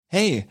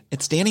Hey,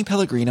 it's Danny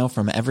Pellegrino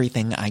from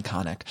Everything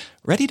Iconic.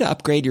 Ready to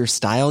upgrade your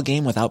style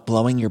game without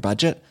blowing your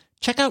budget?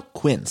 Check out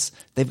Quince.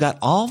 They've got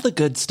all the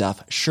good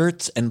stuff,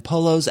 shirts and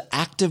polos,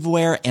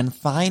 activewear, and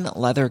fine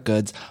leather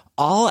goods,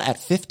 all at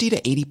 50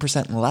 to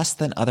 80% less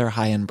than other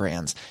high-end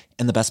brands.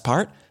 And the best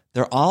part?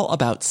 They're all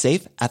about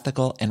safe,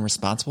 ethical, and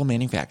responsible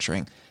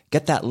manufacturing.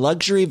 Get that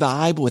luxury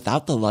vibe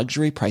without the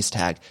luxury price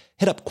tag.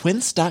 Hit up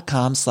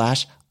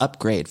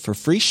quince.com/upgrade for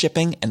free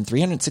shipping and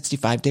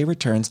 365-day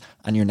returns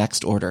on your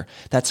next order.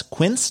 That's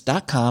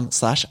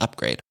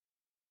quince.com/upgrade.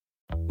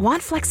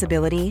 Want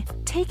flexibility?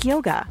 Take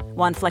yoga.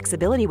 Want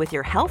flexibility with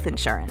your health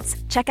insurance?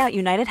 Check out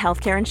United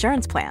Healthcare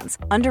Insurance Plans.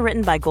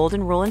 Underwritten by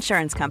Golden Rule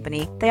Insurance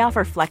Company, they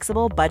offer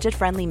flexible,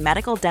 budget-friendly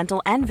medical,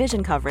 dental, and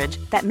vision coverage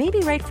that may be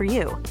right for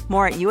you.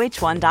 More at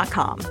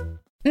uh1.com.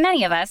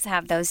 Many of us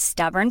have those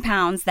stubborn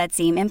pounds that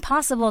seem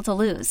impossible to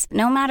lose,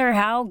 no matter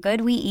how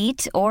good we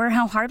eat or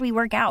how hard we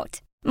work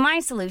out.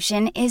 My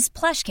solution is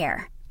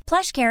PlushCare.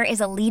 PlushCare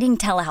is a leading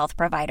telehealth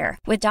provider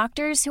with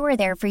doctors who are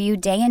there for you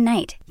day and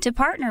night to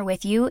partner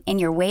with you in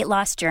your weight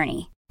loss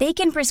journey. They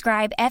can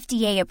prescribe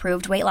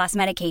FDA-approved weight loss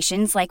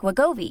medications like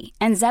Wegovy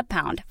and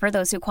Zepbound for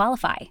those who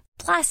qualify.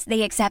 Plus,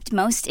 they accept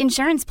most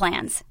insurance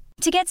plans.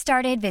 To get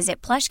started,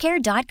 visit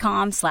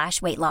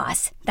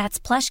plushcare.com/weightloss.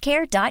 That's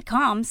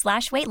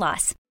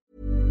plushcare.com/weightloss.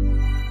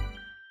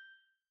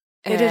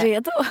 Är du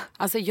redo?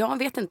 Alltså jag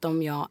vet inte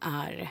om jag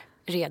är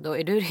redo.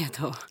 Är du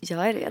redo?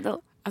 Jag är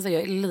redo. Alltså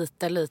jag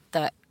är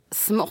lite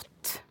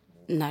smått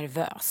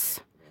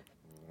nervös.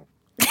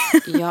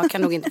 Jag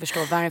kan nog inte förstå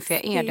varför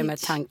jag är det med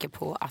tanke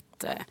på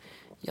att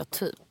jag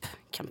typ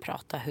kan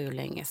prata hur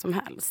länge som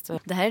helst.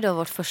 Det här är då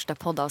vårt första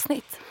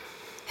poddavsnitt.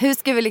 Hur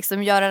ska vi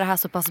liksom göra det här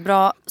så pass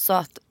bra så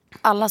att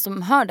alla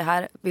som hör det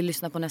här vill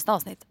lyssna på nästa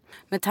avsnitt?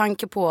 Med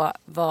tanke på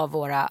vad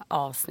våra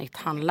avsnitt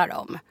handlar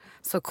om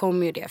så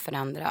kommer ju det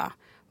förändra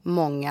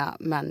många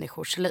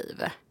människors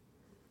liv.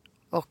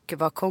 Och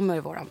vad kommer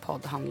våran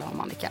podd handla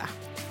om, Annika?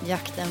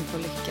 Jakten på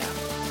lycka.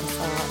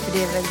 Alltså, för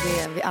det är väl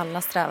det vi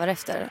alla strävar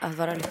efter, att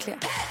vara lyckliga.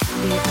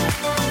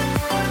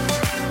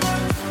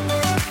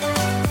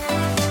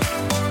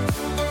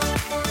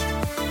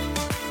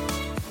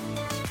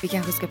 Vi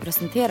kanske ska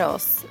presentera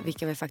oss,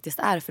 vilka vi faktiskt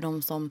är för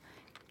de som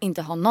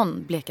inte har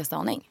någon blekaste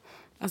aning.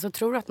 Alltså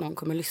tror du att någon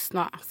kommer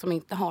lyssna som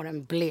inte har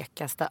den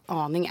blekaste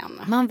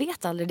aningen? Man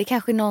vet aldrig. Det är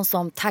kanske är någon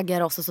som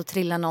taggar oss och så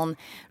trillar någon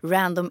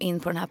random in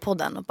på den här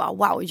podden och bara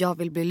wow, jag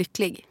vill bli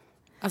lycklig.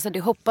 Alltså det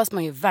hoppas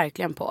man ju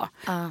verkligen på.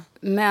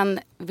 Men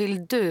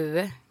vill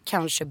du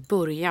kanske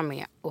börja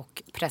med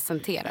att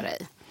presentera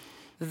dig?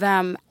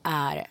 Vem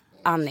är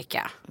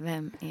Annika?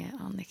 Vem är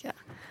Annika?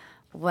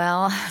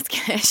 Well,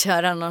 ska jag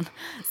köra någon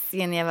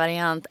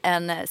senior-variant?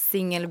 En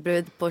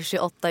singelbrud på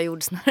 28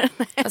 jordsnören.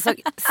 Alltså,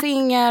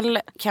 singel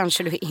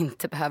kanske du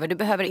inte behöver. Du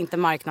behöver inte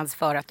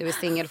marknadsföra att du är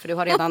singel, för du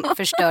har redan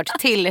förstört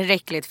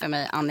tillräckligt för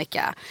mig,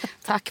 Annika.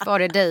 Tack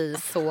vare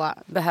dig så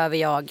behöver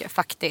jag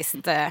faktiskt,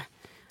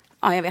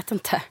 jag vet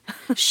inte,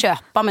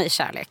 köpa mig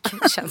kärlek,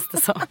 känns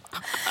det så.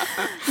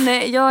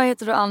 Nej, jag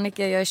heter då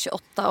Annika, jag är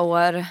 28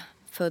 år,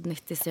 född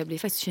 90, så jag blir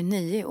faktiskt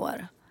 29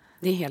 år.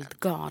 Det är helt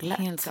galet.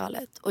 Helt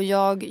galet. Och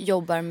jag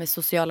jobbar med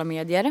sociala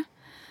medier.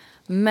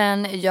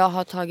 Men jag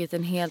har tagit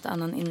en helt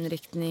annan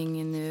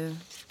inriktning nu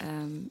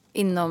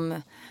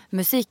inom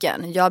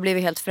musiken. Jag har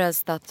blivit helt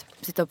frälst att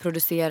sitta och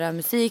producera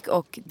musik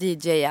och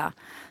DJa.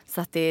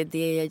 Så att det är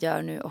det jag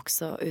gör nu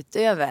också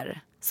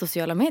utöver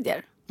sociala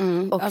medier.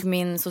 Och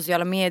min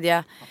sociala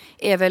media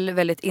är väl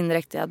väldigt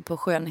inriktad på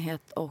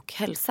skönhet och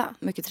hälsa.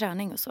 Mycket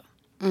träning och så.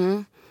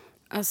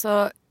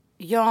 Alltså,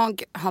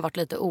 jag har varit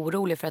lite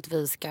orolig för att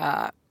vi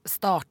ska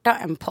starta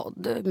en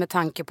podd med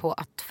tanke på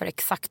att för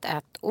exakt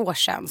 1 år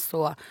sedan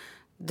så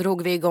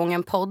drog vi igång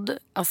en podd.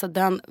 Alltså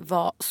den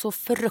var så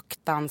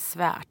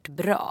fruktansvärt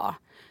bra.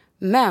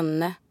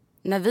 Men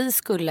när vi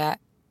skulle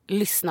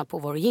lyssna på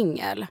vår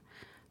jingle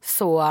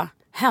så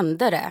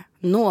hände det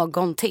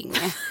någonting.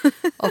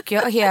 Och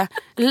jag är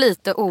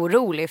lite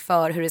orolig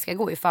för hur det ska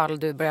gå ifall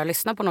du börjar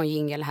lyssna på någon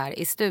jingle här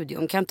i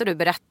studion. Kan inte du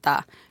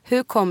berätta,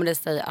 hur kommer det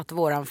sig att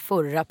våran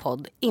förra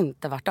podd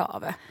inte vart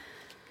av?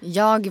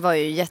 Jag var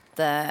ju i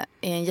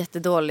en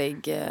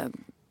jättedålig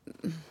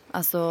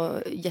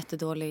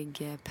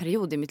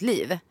period i mitt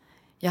liv.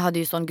 Jag hade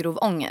ju sån grov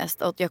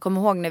ångest. Och jag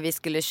kommer ihåg när vi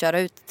skulle köra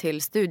ut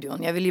till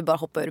studion. Jag ville ju bara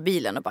hoppa ur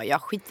bilen och bara,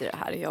 jag skiter i det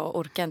här. Jag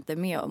orkar inte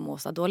med att må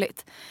så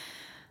dåligt.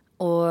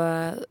 Och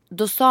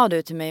då sa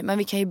du till mig, men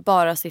vi kan ju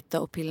bara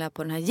sitta och pilla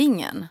på den här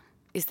jingeln.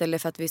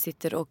 Istället för att vi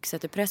sitter och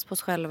sätter press på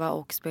oss själva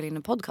och spelar in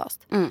en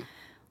podcast.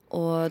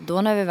 Och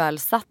då när vi väl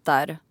satt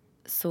där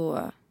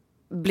så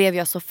blev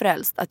jag så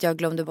frälst att jag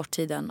glömde bort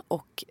tiden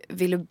och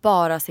ville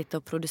bara sitta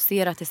och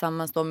producera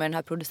tillsammans då med den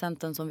här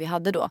producenten som vi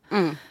hade då.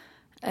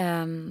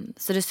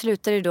 Så det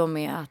slutade då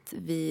med att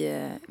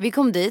vi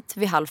kom dit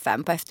vid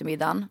 4:30 på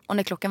eftermiddagen. Och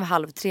när klockan var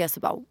 2:30 så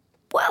bara,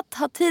 what?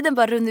 Har tiden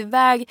bara runnit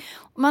iväg?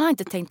 Och man har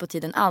inte tänkt på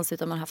tiden alls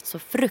utan man har haft så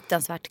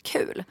fruktansvärt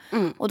kul.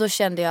 Och då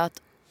kände jag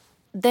att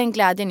den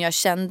glädjen jag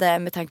kände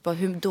med tanke på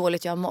hur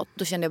dåligt jag har mått,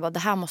 då kände jag bara det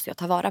här måste jag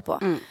ta vara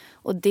på.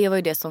 Och det var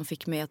ju det som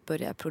fick mig att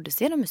börja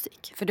producera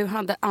musik. För du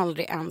hade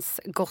aldrig ens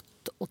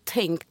gått och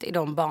tänkt i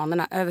de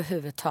banorna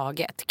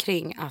överhuvudtaget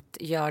kring att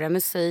göra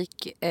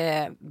musik,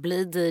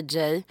 bli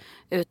DJ,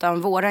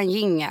 utan våran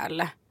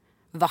jingle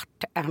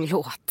vart en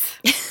låt.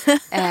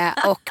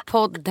 Och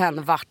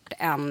podden vart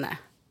en...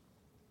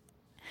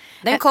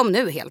 Den kom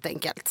nu helt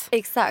enkelt.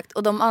 Exakt,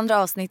 och de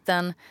andra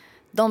avsnitten,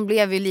 de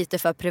blev ju lite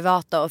för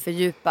privata och för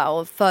djupa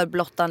och för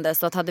blottande.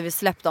 Så att hade vi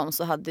släppt dem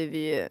så hade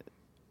vi ju,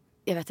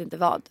 jag vet inte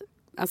vad.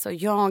 Alltså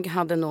jag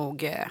hade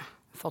nog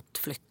fått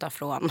flytta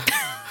från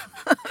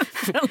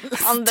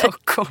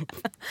Stockholm.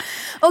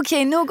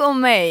 Okej, nog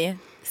om mig.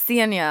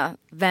 Senja,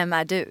 vem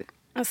är du?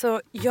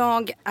 Alltså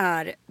jag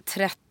är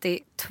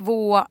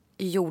 32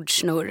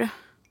 jordsnurr.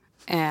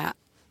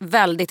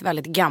 Väldigt,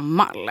 väldigt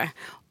gammal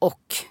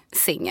och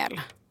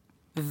singel.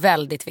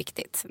 Väldigt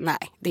viktigt.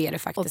 Nej, det är det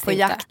faktiskt inte. Och på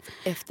jakt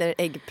efter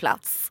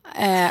äggplats.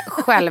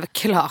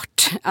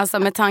 Självklart. Alltså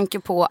med tanke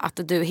på att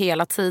du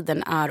hela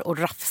tiden är och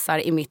rafsar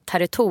i mitt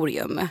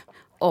territorium.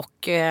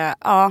 Och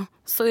ja,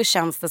 så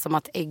känns det som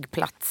att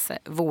äggplats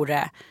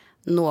vore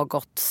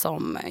något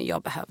som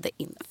jag behövde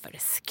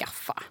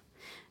införskaffa.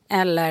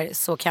 Eller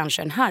så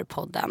kanske den här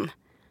podden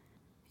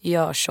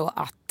gör så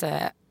att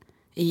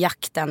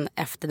jakten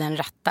efter den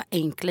rätta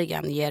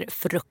äntligen ger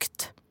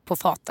frukt på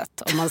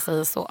fatet, om man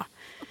säger så.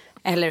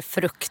 Eller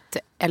frukt,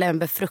 eller en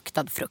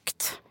befruktad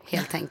frukt,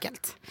 helt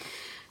enkelt.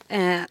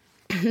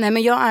 Nej,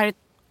 men jag är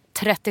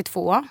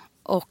 32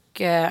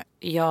 och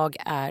jag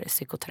är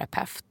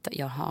psykoterapeut.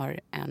 Jag har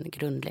en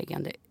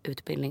grundläggande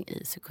utbildning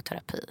i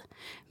psykoterapi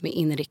med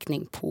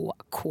inriktning på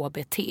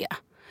KBT.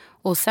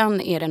 Och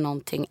sen är det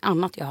någonting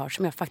annat jag har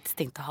som jag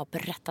faktiskt inte har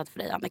berättat för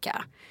dig,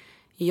 Annika.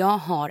 Jag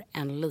har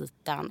en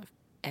liten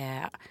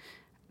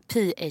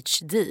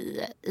PhD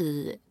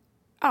i...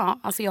 Ja,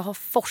 alltså jag har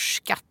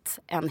forskat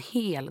en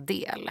hel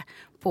del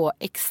på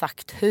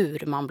exakt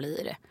hur man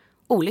blir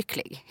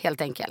olycklig,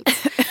 helt enkelt.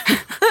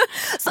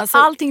 Så alltså,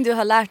 allting du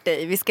har lärt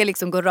dig, vi ska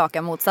liksom gå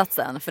raka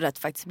motsatsen för att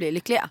faktiskt bli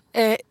lyckliga?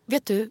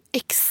 Vet du,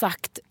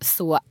 exakt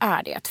så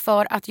är det.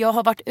 För att jag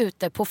har varit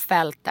ute på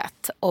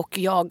fältet och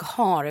jag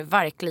har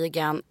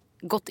verkligen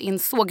gått in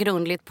så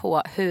grundligt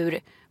på hur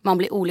man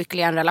blir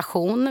olycklig i en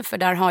relation. För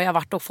där har jag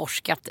varit och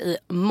forskat i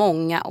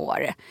många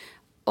år.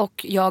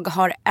 Och jag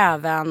har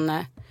även...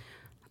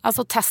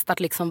 Alltså testat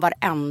liksom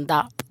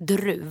varenda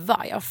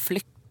druva. Jag har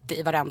flytt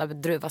i varenda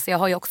druva. Så jag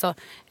har ju också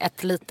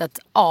ett litet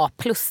A+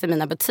 i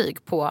mina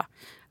betyg på...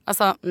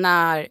 Alltså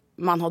när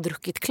man har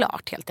druckit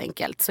klart, helt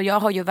enkelt. Så jag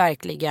har ju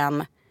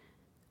verkligen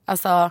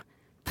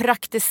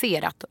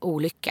praktiserat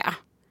olycka.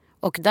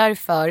 Och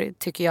därför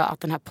tycker jag att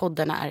den här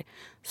podden är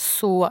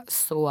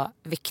så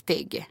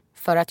viktig.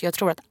 För att jag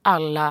tror att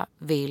alla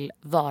vill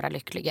vara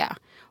lyckliga.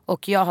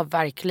 Och jag har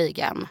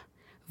verkligen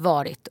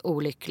varit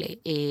olycklig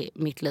i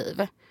mitt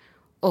liv.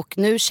 Och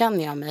nu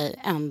känner jag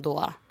mig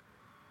ändå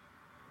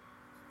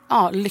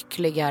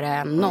lyckligare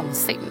än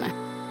någonsin.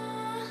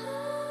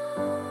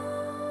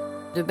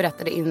 Du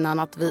berättade innan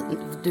att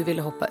du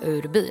ville hoppa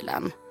ur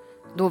bilen.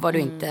 Då var du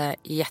inte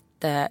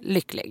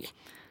jättelycklig.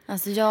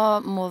 Alltså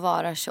jag må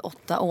vara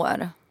 28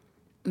 år.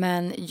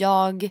 Men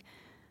jag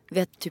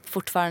vet typ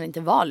fortfarande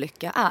inte vad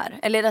lycka är.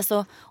 Eller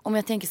alltså, om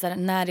jag tänker så här,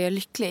 när jag är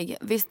lycklig.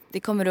 Visst, det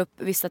kommer upp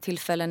vissa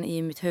tillfällen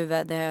i mitt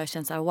huvud där jag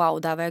känner så här,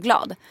 wow, där var jag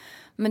glad.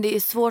 Men det är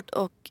svårt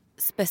att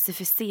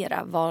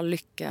specificera vad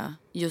lycka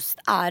just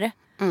är.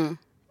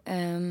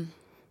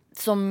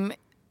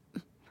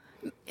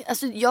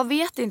 Alltså jag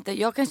vet inte.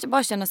 Jag kanske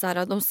bara känner så här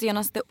att de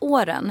senaste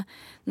åren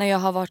när jag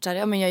har varit så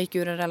här, men jag gick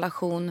ur en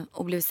relation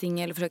och blev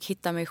singel och försökt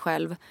hitta mig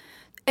själv.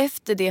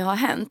 Efter det har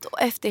hänt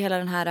och efter hela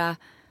den här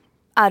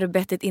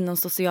arbetet inom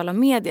sociala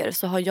medier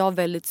så har jag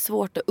väldigt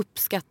svårt att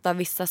uppskatta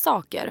vissa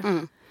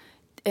saker.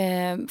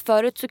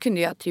 Förut så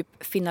kunde jag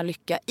typ finna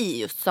lycka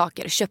i just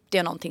saker. Köpte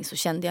jag någonting så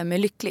kände jag mig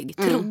lycklig,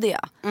 trodde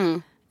jag.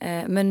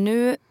 Men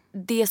nu,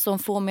 det som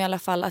får mig i alla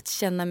fall att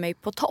känna mig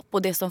på topp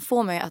och det som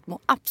får mig att må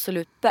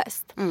absolut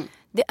bäst,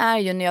 det är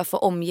ju när jag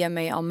får omge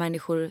mig av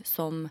människor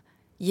som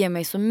ger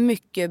mig så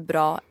mycket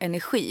bra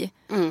energi.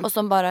 Och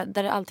som bara,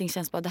 där allting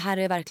känns bara, det här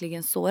är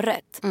verkligen så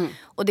rätt.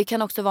 Och det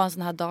kan också vara en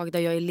sån här dag där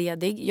jag är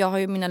ledig. Jag har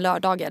ju mina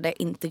lördagar där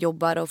jag inte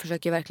jobbar och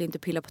försöker verkligen inte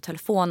pilla på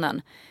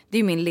telefonen. Det är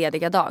ju min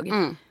lediga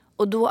dag.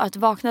 Och då att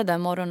vakna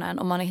den morgonen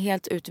och man är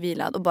helt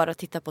utvilad och bara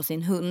titta på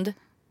sin hund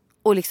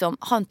och liksom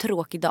ha en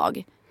tråkig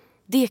dag.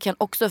 Det kan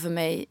också för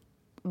mig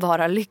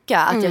vara lycka.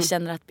 Att jag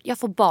känner att jag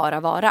får bara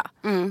vara.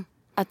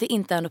 Att det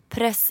inte är någon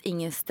press,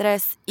 ingen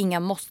stress, inga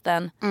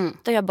måsten.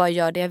 Utan jag bara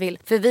gör det jag vill.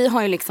 För vi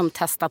har ju liksom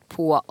testat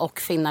på och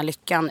finna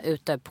lyckan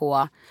ute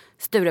på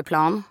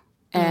Stureplan.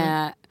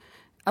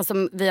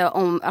 Vi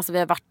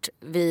har varit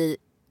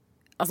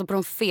på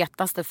de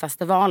fetaste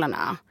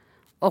festivalerna.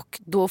 Och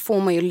då får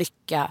man ju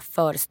lycka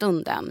för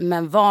stunden.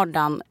 Men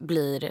vardagen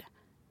blir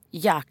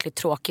jäkligt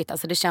tråkigt.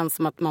 Alltså det känns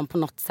som att man på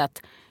något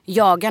sätt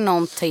jagar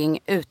någonting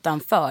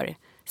utanför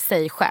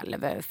sig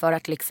själv. För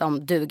att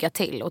liksom duga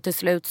till. Och till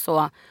slut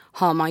så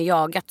har man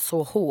jagat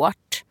så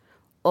hårt.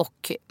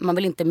 Och man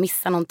vill inte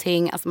missa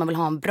någonting. Alltså man vill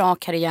ha en bra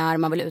karriär.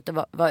 Man vill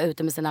vara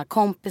ute med sina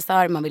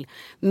kompisar. Man vill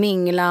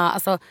mingla.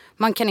 Alltså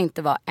man kan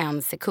inte vara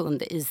en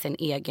sekund i sin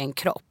egen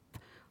kropp.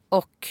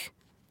 Och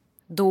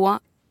då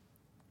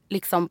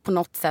liksom på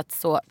något sätt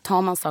så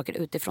tar man saker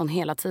utifrån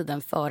hela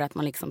tiden för att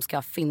man liksom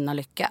ska finna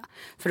lycka.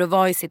 För att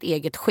vara i sitt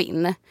eget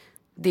skinn,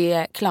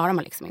 det klarar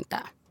man liksom inte.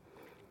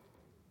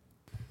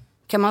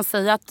 Kan man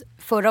säga att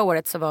förra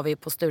året så var vi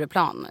på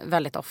Stureplan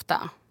väldigt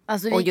ofta.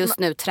 Alltså och just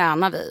nu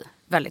tränar vi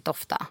väldigt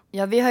ofta.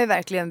 Ja, vi har ju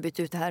verkligen bytt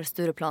ut det här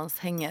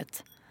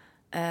Stureplanshänget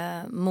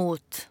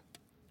mot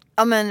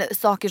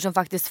saker som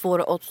faktiskt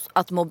får oss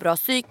att må bra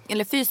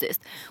eller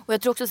fysiskt. Och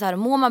jag tror också så här,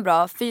 mår man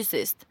bra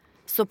fysiskt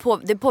så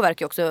det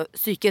påverkar också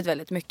psyket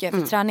väldigt mycket.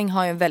 För träning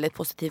har ju en väldigt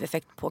positiv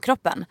effekt på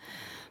kroppen.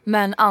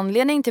 Men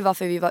anledningen till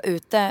varför vi var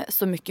ute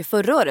så mycket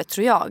förra året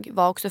tror jag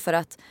var också för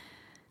att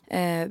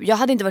jag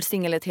hade inte varit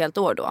singel ett helt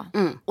år då.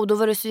 Och då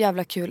var det så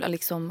jävla kul att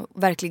liksom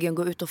verkligen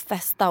gå ut och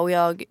festa. Och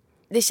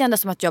det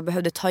kändes som att jag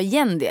behövde ta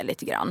igen det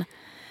lite grann.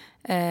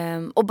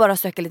 Och bara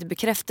söka lite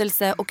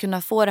bekräftelse och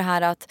kunna få det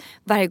här att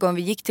varje gång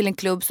vi gick till en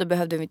klubb så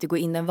behövde vi inte gå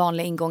in den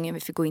vanliga ingången.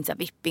 Vi fick gå in så här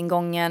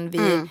VIP-ingången.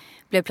 Vi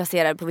blev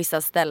placerade på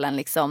vissa ställen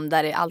liksom,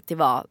 där det alltid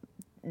var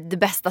det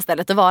bästa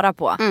stället att vara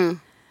på.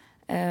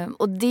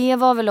 Och det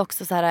var väl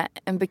också så här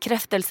en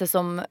bekräftelse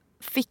som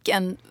fick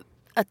en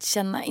att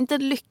känna, inte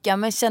lycka,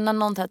 men känna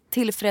någon här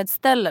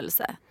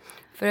tillfredsställelse.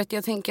 För att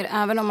jag tänker,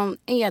 även om man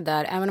är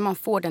där, även om man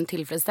får den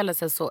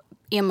tillfredsställelse så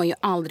är man ju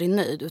aldrig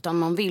nöjd. Utan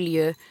man vill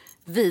ju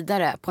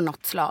vidare på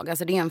något slag.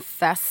 Alltså det är en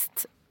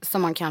fest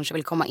som man kanske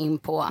vill komma in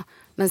på.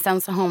 Men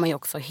sen så har man ju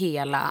också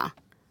hela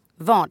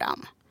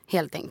vardagen,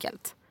 helt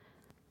enkelt.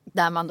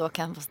 Där man då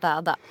kan få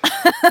städa.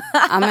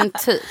 Ja men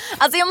typ.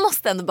 Alltså jag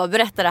måste ändå bara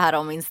berätta det här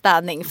om min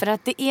städning. För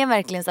att det är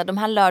verkligen så här, de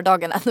här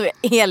lördagarna då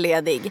jag är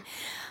ledig.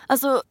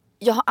 Alltså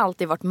jag har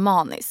alltid varit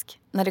manisk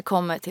när det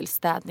kommer till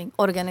städning,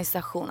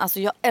 organisation. Alltså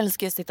jag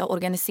älskar att sitta och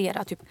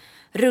organisera. Typ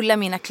rulla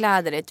mina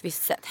kläder i ett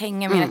visst sätt.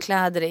 Hänga mina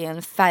kläder i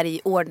en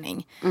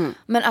färgordning.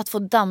 Men att få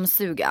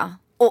dammsuga.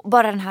 Och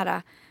bara den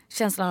här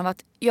känslan av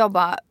att jag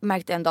bara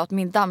märkte en dag att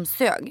min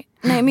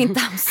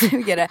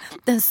dammsugare,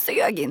 den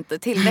sög inte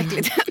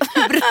tillräckligt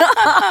bra.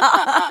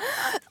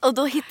 Och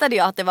då hittade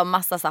jag att det var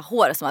massa så här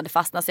hår som hade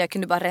fastnat så jag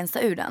kunde bara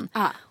rensa ur den.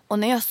 Och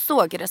när jag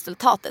såg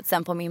resultatet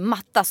sen på min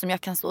matta som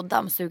jag kan stå och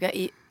dammsuga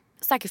i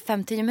säkert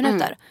 5-10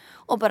 minuter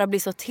och bara bli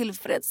så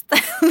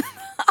tillfredsställd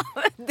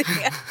av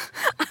det.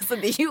 Alltså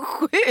det är ju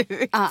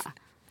sjukt.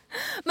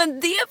 Men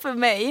det för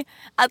mig,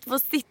 att få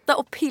sitta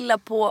och pilla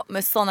på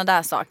med såna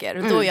där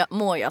saker, då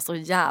mår jag så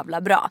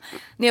jävla bra.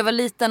 När jag var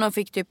liten och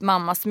fick typ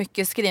mammas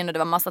smyckeskrin och det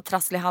var massa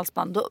trasslig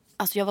halsband, då,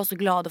 alltså jag var så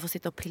glad att få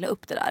sitta och pilla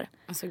upp det där.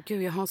 Alltså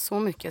gud, jag har så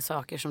mycket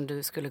saker som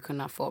du skulle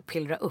kunna få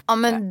pillra upp. Ja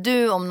men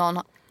du om någon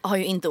har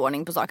ju inte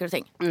ordning på saker och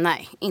ting.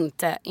 Nej,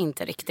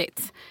 inte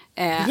riktigt.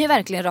 Vi är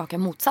verkligen raka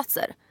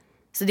motsatser.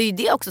 Så det är ju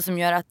det också som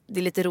gör att det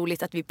är lite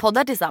roligt att vi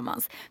poddar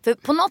tillsammans. För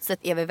på något sätt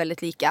är vi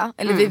väldigt lika.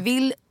 Eller vi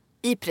vill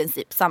i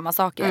princip samma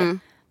saker.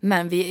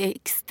 Men vi är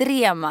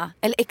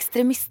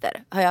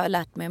extremister. Har jag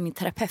lärt mig av min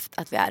terapeut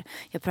att vi är.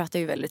 Jag pratar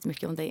ju väldigt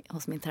mycket om dig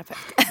hos min terapeut.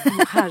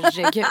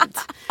 Herregud.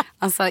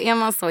 Alltså är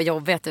man så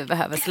jobbig att du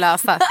behöver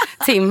slösa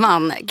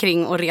timman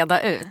kring att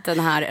reda ut den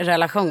här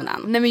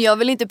relationen? Nej men jag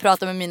vill inte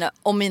prata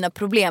om mina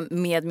problem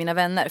med mina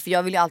vänner. För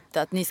jag vill ju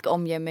alltid att ni ska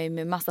omge mig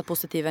med massa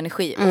positiv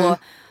energi. Och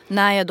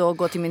när jag då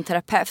går till min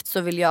terapeut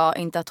så vill jag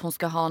inte att hon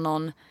ska ha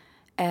någon...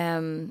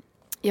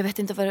 jag vet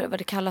inte vad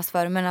det kallas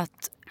för, men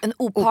att en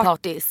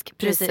opartisk.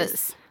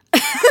 Precis.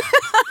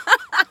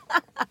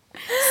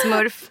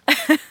 Smurf.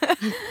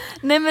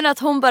 Nej men att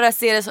hon bara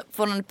ser det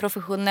från en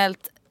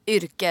professionellt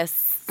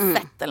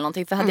yrkessätt eller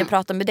någonting. För hade jag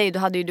pratat med dig då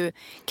hade ju du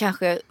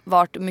kanske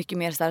varit mycket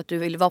mer så här att du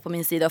vill vara på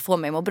min sida och få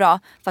mig att må bra.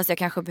 Fast jag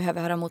kanske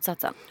behöver höra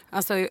motsatsen.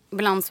 Alltså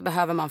ibland så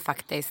behöver man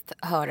faktiskt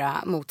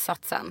höra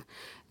motsatsen.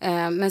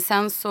 Men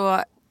sen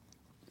så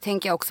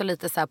tänker jag också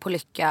lite så här på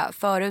lycka.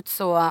 Förut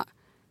så...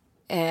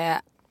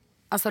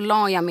 Alltså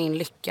la jag min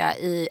lycka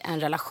i en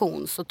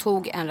relation, så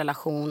tog en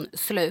relation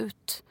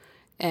slut,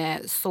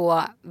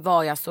 så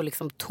var jag så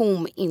liksom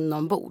tom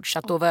inombords. Så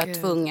att då var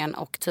jag tvungen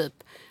att typ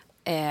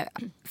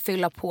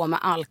fylla på med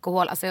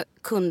alkohol. Alltså jag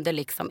kunde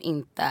liksom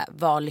inte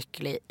vara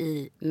lycklig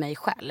i mig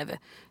själv,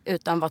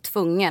 utan var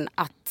tvungen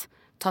att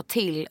ta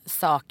till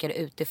saker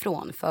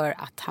utifrån för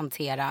att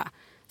hantera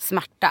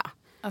smärta.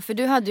 Ja, för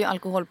du hade ju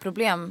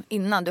alkoholproblem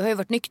innan. Du har ju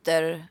varit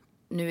nykter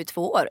nu i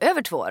 2 år,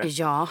 över 2 år.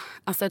 Ja,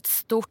 alltså ett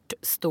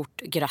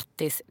stort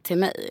grattis till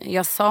mig.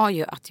 Jag sa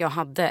ju att jag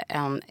hade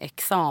en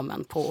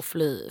examen på att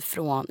fly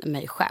från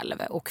mig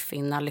själv och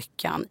finna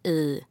lyckan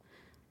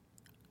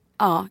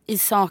i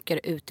saker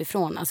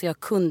utifrån. Alltså jag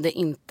kunde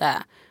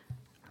inte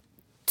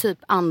typ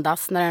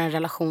andas när en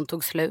relation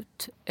tog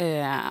slut.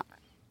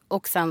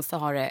 Och sen så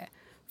har det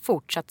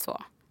fortsatt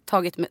så.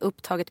 Tagit mig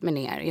upp, tagit mig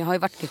ner. Jag har ju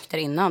varit nykter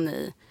innan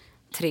i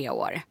 3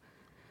 år.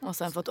 Och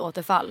sen fått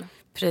återfall.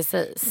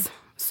 Precis.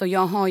 Så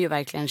jag har ju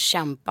verkligen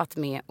kämpat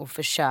med att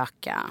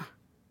försöka,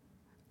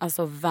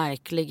 alltså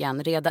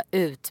verkligen reda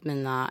ut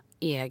mina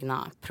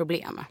egna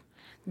problem.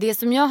 Det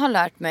som jag har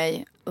lärt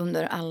mig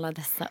under alla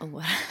dessa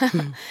år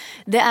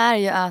det är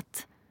ju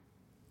att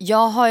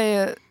jag har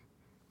ju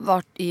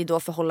varit i då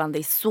förhållande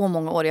i så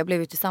många år. Jag blev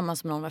ju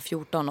tillsammans med någon var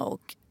 14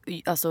 och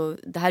alltså,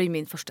 det här är ju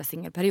min första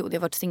singelperiod. Jag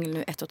har varit singel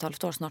nu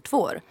 1,5 år, snart 2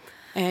 år.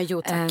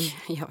 Jo tack,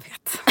 jag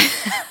vet.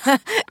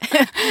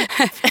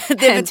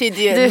 Det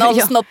betyder ju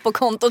noll snopp på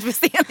kontot för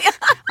Stenia.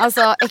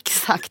 Alltså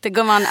exakt,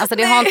 gumman, alltså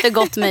det har inte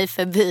gått mig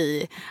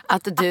förbi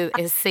att du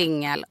är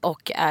singel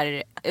och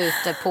är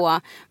ute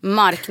på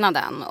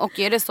marknaden. Och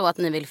är det så att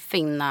ni vill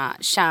finna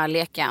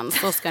kärleken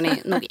så ska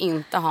ni nog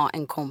inte ha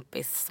en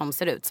kompis som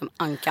ser ut som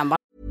Ankan.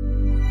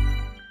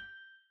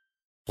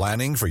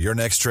 Planning for your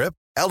next trip?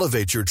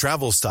 Elevate your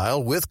travel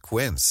style with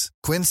Quince.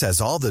 Quince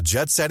has all the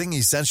jet-setting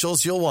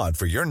essentials you'll want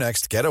for your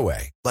next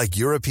getaway, like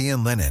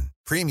European linen,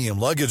 premium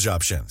luggage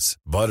options,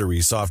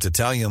 buttery soft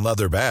Italian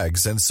leather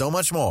bags, and so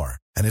much more.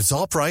 And it's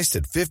all priced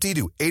at 50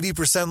 to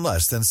 80%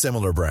 less than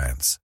similar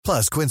brands.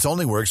 Plus, Quince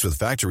only works with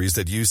factories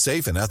that use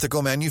safe and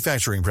ethical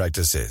manufacturing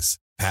practices.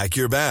 Pack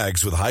your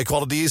bags with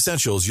high-quality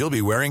essentials you'll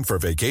be wearing for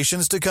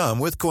vacations to come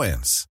with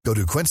Quince. Go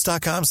to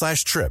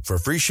quince.com/trip for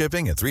free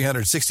shipping and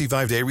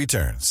 365-day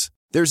returns.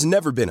 There's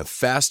never been a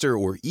faster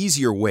or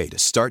easier way to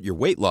start your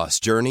weight loss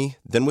journey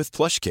than with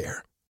PlushCare.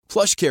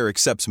 PlushCare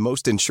accepts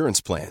most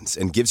insurance plans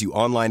and gives you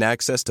online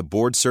access to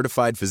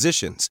board-certified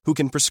physicians who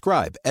can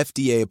prescribe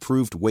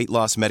FDA-approved weight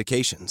loss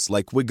medications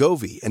like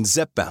Wegovy and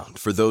Zepbound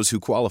for those who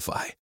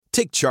qualify.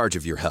 Take charge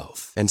of your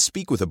health and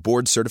speak with a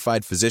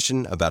board-certified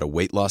physician about a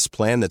weight loss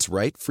plan that's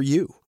right for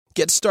you.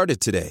 Get started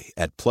today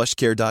at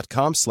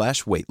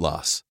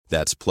plushcare.com/weightloss.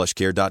 That's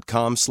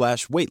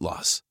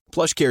plushcare.com/weightloss.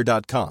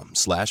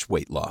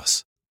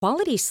 plushcare.com/weightloss.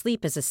 Quality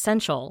sleep is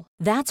essential.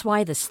 That's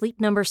why the Sleep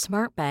Number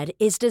Smart Bed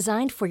is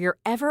designed for your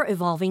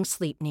ever-evolving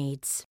sleep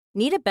needs.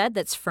 Need a bed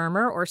that's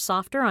firmer or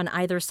softer on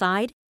either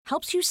side?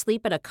 Helps you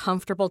sleep at a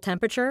comfortable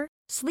temperature?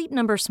 Sleep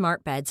Number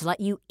Smart Beds let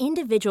you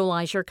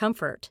individualize your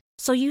comfort,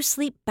 so you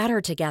sleep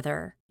better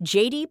together.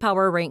 JD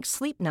Power ranks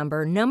Sleep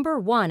Number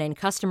 #1 in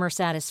customer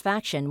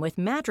satisfaction with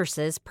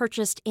mattresses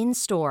purchased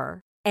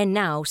in-store. And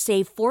now,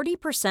 save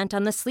 40%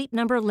 on the Sleep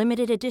Number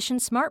Limited Edition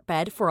Smart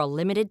Bed for a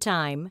limited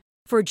time.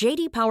 For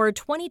JD Power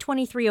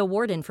 2023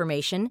 award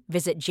information,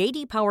 visit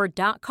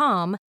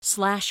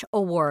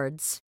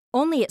jdpower.com/awards.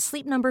 Only at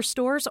Sleep Number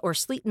stores or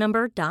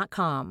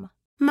sleepnumber.com.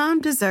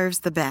 Mom deserves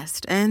the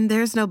best, and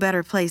there's no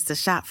better place to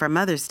shop for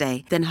Mother's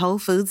Day than Whole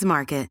Foods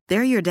Market.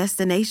 They're your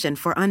destination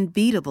for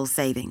unbeatable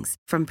savings,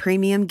 from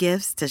premium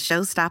gifts to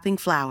show-stopping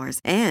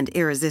flowers and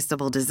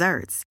irresistible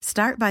desserts.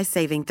 Start by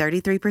saving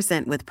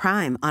 33% with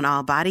Prime on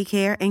all body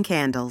care and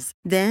candles.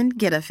 Then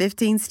get a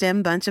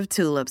 15-stem bunch of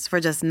tulips for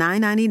just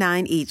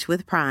 $9.99 each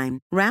with Prime.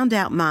 Round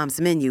out Mom's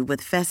menu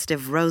with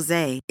festive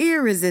rosé,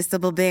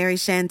 irresistible berry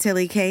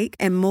chantilly cake,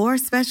 and more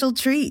special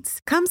treats.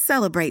 Come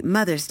celebrate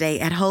Mother's Day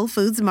at Whole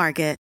Foods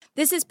Market.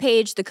 This is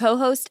Paige, the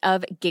co-host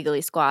of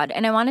Giggly Squad,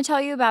 and I want to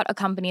tell you about a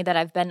company that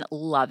I've been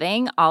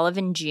loving, Olive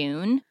 &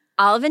 June.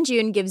 Olive &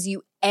 June gives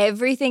you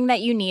everything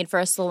that you need for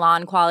a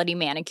salon-quality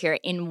manicure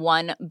in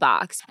one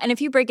box. And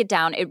if you break it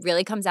down, it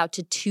really comes out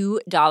to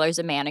 $2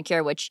 a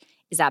manicure, which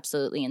is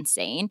absolutely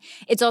insane.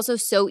 It's also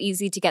so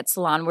easy to get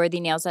salon-worthy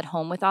nails at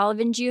home with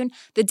Olive & June.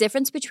 The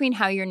difference between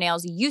how your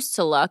nails used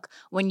to look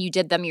when you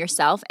did them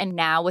yourself and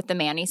now with the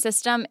Mani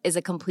system is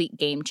a complete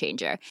game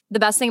changer. The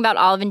best thing about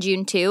Olive &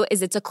 June, too,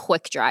 is it's a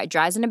quick dry.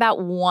 Dries in about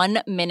 1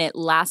 minute,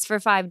 lasts for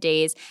 5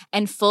 days,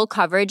 and full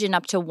coverage in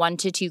up to 1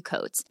 to 2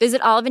 coats.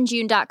 Visit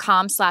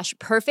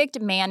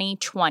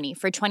oliveandjune.com/perfectmani20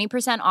 for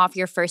 20% off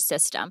your first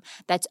system.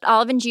 That's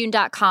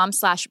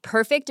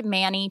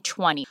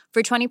oliveandjune.com/perfectmani20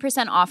 for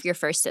 20% off your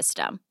first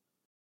system.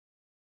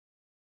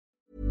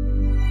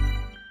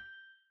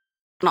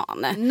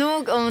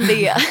 Nog om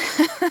det.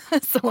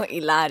 Så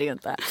illa är det ju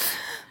inte.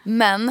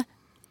 Men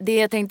det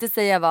jag tänkte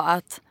säga var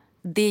att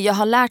det jag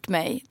har lärt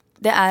mig,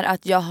 det är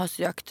att jag har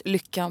sökt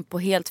lyckan på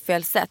helt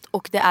fel sätt.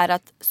 Och det är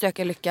att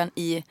söka lyckan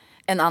i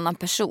en annan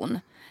person.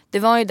 Det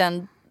var ju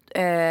den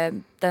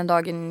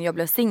dagen jag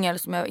blev singel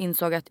som jag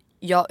insåg att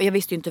jag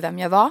visste ju inte vem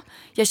jag var.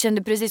 Jag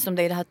kände precis som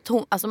det i det här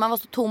alltså man var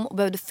så tom och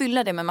behövde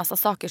fylla det med massa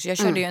saker. Så jag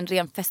körde ju en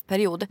ren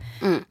festperiod.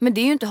 Men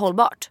det är ju inte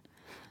hållbart.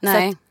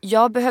 Nej. Så att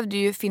jag behövde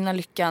ju finna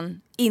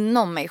lyckan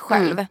inom mig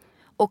själv.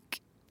 Och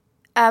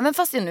även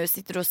fast jag nu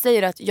sitter och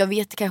säger att jag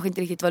vet kanske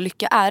inte riktigt vad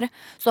lycka är,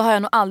 så har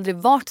jag nog aldrig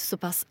varit så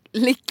pass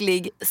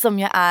lycklig som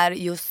jag är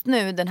just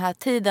nu den här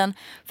tiden.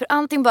 För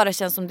allting bara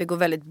känns som det går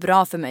väldigt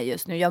bra för mig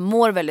just nu. Jag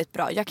mår väldigt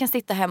bra. Jag kan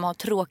sitta hemma och ha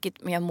tråkigt,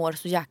 men jag mår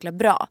så jäkla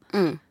bra.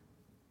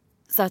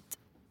 Så att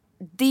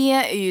det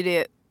är ju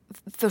det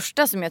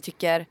första som jag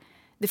tycker,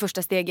 det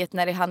första steget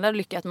när det handlar om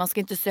lycka. Att man ska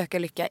inte söka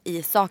lycka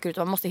i saker,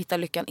 utan man måste hitta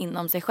lyckan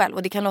inom sig själv.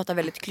 Och det kan låta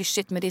väldigt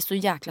klyschigt, men det är så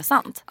jäkla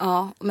sant.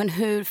 Ja, men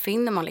hur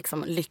finner man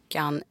liksom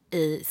lyckan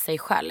i sig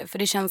själv? För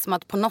det känns som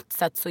att på något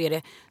sätt så är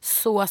det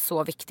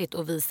så viktigt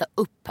att visa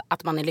upp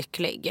att man är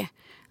lycklig.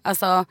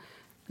 Alltså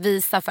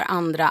visa för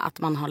andra att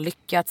man har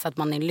lyckats, att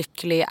man är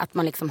lycklig, att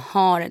man liksom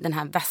har den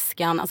här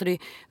väskan. Alltså det är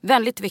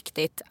väldigt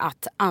viktigt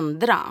att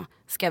andra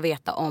ska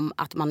veta om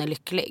att man är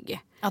lycklig.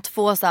 Att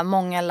få så här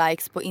många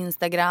likes på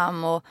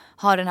Instagram och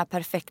ha den här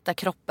perfekta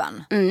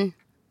kroppen.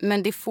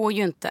 Men det får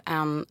ju inte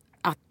en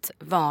att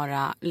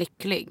vara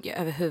lycklig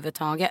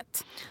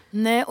överhuvudtaget.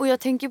 Nej, och jag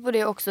tänker på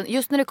det också.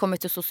 Just när det kommer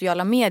till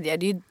sociala medier.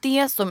 Det är ju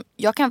det som,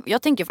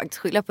 jag tänker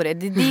faktiskt skylla på det.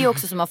 Det är det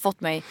också som har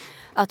fått mig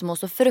att må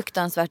så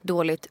fruktansvärt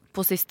dåligt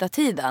på sista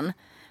tiden.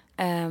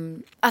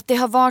 Att det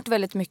har varit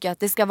väldigt mycket att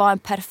det ska vara en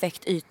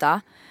perfekt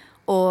yta.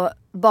 Och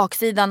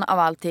baksidan av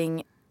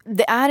allting,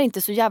 det är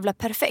inte så jävla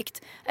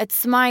perfekt. Ett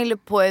smile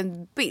på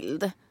en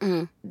bild,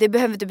 det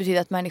behöver inte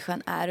betyda att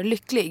människan är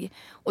lycklig.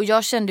 Och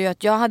jag kände ju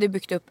att jag hade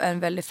byggt upp en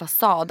väldig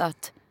fasad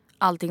att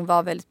allting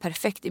var väldigt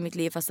perfekt i mitt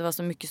liv, fast det var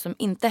så mycket som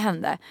inte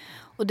hände.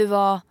 Och det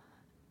var,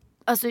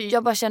 alltså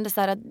jag bara kände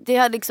så här att det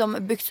hade liksom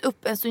byggts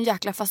upp en sån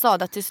jäkla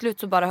fasad att till slut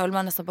så bara höll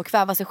man nästan på att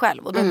kväva sig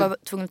själv. Och då var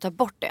jag tvungen att ta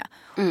bort det.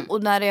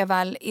 Och när jag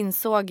väl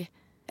insåg,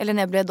 eller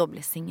när jag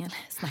blev singel,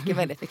 snackar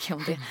väldigt mycket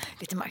om det.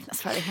 Lite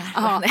marknadsföring här.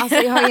 Ja, alltså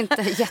jag är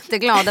inte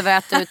jätteglad över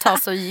att du tar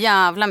så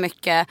jävla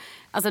mycket.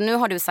 Alltså nu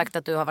har du sagt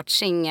att du har varit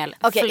singel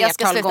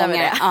flertal gånger. Med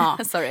det. Ja.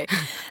 Sorry.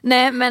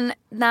 Nej, men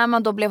när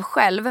man då blev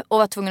själv och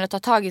var tvungen att ta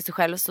tag i sig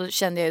själv, så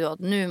kände jag ju då att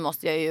nu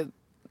måste jag ju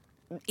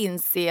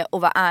inse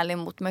och vara ärlig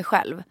mot mig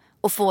själv.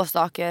 Och få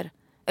saker,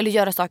 eller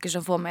göra saker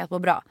som får mig att må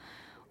bra.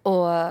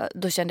 Och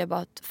då kände jag bara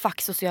att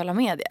fuck sociala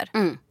medier.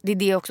 Det är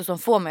det också som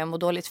får mig att må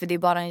dåligt. För det är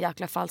bara en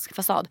jäkla falsk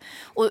fasad.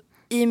 Och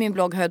i min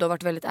blogg har jag då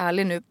varit väldigt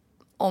ärlig nu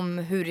om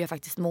hur jag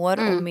faktiskt mår.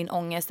 Om min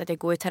ångest, att jag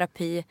går i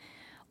terapi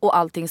och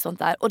allting sånt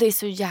där. Och det är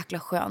så jäkla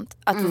skönt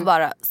att få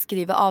bara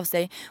skriva av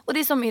sig. Och det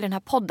är som i den här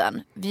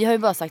podden. Vi har ju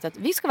bara sagt att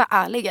vi ska vara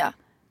ärliga.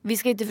 Vi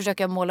ska inte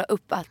försöka måla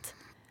upp att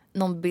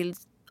någon bild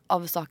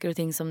av saker och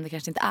ting som det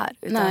kanske inte är.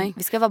 Utan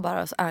vi ska vara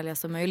bara så ärliga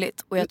som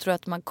möjligt. Och jag tror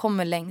att man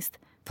kommer längst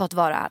på att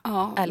vara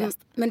ärligast.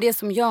 Men det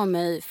som gör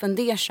mig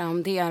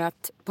fundersam, det är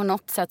att på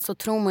något sätt så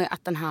tror man ju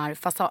att den här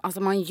fasaden,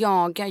 alltså man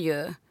jagar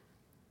ju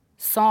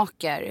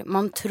saker.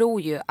 Man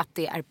tror ju att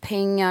det är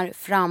pengar,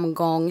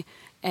 framgång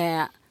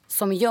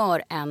som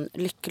gör en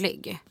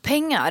lycklig.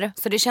 Pengar?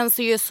 Så det känns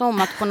ju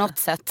som att på något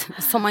sätt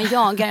som man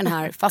jagar den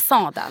här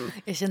fasaden.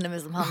 Jag känner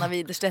mig som Hanna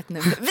Widerstedt nu.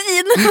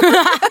 Vin!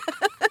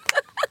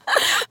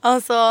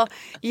 Alltså,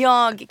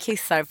 jag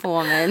kissar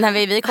på mig. När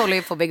vi kollar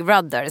ju på Big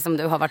Brother som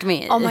du har varit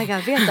med i. Oh my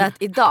god, vet du att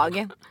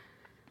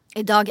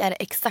idag är det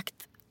exakt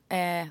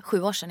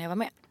 7 år sedan jag var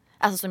med.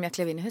 Alltså som jag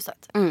klev in i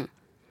huset.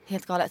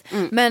 Helt galet.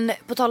 Men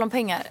på tal om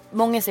pengar,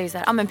 många säger så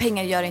här, men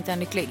pengar gör inte en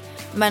lycklig.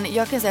 Men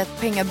jag kan säga att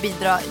pengar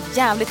bidrar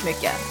jävligt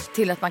mycket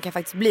till att man kan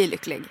faktiskt bli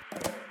lycklig.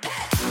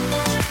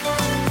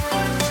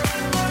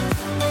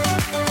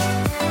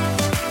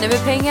 Nej,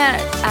 men pengar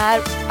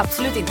är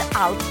absolut inte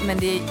allt, men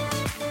det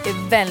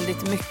är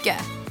väldigt mycket.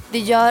 Det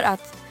gör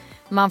att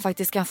man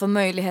faktiskt kan få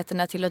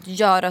möjligheterna till att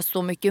göra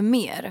så mycket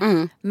mer.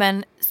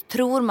 Men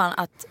tror man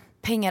att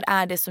pengar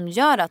är det som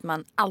gör att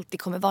man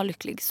alltid kommer vara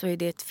lycklig, så är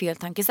det ett fel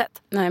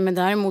tankesätt. Nej, men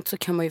däremot så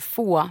kan man ju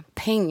få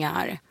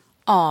pengar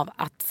av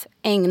att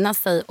ägna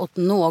sig åt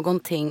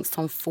någonting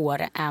som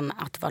får en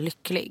att vara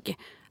lycklig.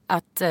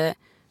 Att,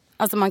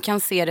 alltså man kan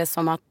se det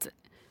som att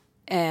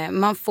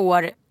man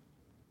får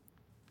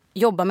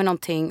jobba med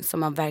någonting som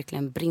man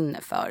verkligen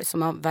brinner för. Som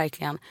man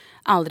verkligen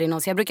aldrig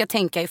någonsin... Jag brukar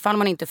tänka, ifall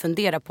man inte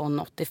funderar på om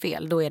något är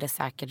fel, då är det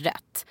säkert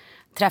rätt.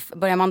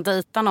 Börjar man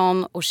dejta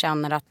någon och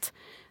känner att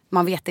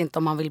man vet inte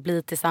om man vill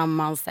bli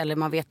tillsammans eller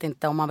man vet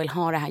inte om man vill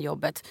ha det här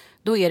jobbet,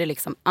 då är det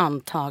liksom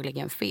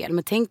antagligen fel.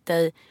 Men tänk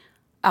dig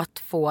att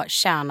få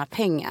tjäna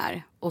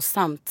pengar och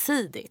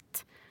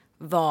samtidigt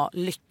vara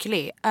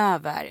lycklig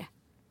över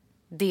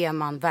det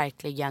man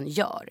verkligen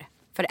gör.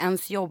 För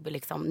ens jobb är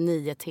liksom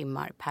 9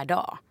 timmar per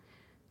dag.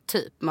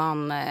 Typ,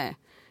 man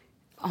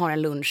har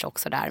en lunch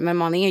också där. Men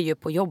man är ju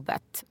på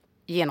jobbet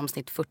i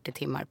genomsnitt 40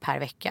 timmar per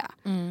vecka.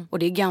 Och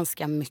det är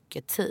ganska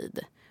mycket tid.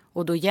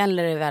 Och då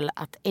gäller det väl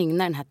att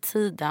ägna den här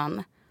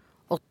tiden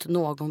åt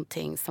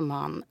någonting som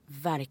man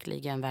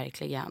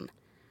verkligen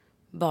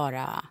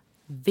bara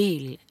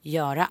vill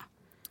göra.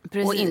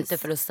 Precis. Och inte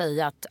för att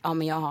säga att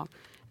men jag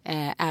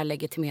är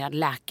legitimerad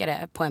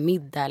läkare på en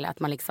middag. Eller att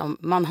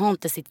man har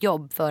inte sitt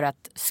jobb för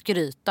att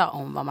skryta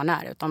om vad man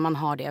är. Utan man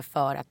har det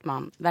för att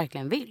man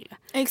verkligen vill.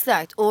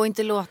 Exakt, och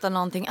inte låta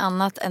någonting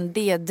annat än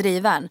det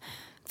driven.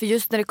 För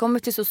just när det kommer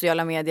till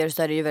sociala medier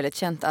så är det ju väldigt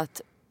känt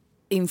att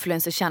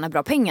influencers tjänar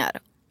bra pengar.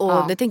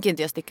 Och det tänker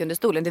inte jag sticka under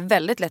stolen. Det är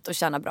väldigt lätt att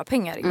tjäna bra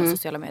pengar inom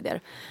sociala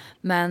medier.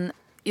 Men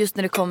just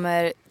när det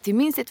kommer till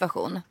min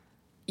situation.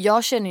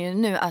 Jag känner ju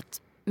nu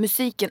att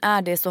musiken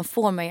är det som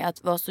får mig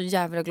att vara så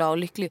jävla glad och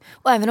lycklig.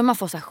 Och även om man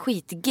får så här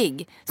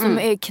skitgig som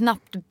är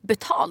knappt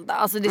betalda.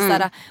 Alltså det är så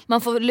här,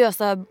 man får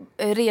lösa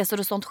resor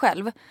och sånt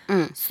själv.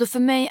 Så för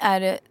mig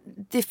är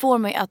det får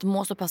mig att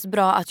må så pass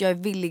bra att jag är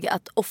villig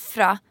att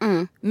offra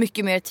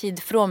mycket mer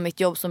tid från mitt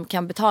jobb som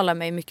kan betala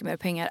mig mycket mer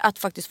pengar. Att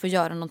faktiskt få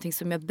göra någonting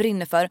som jag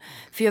brinner för.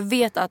 För jag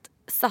vet att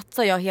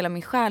satsar jag hela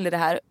min själ i det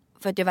här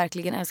för att jag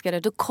verkligen älskar det,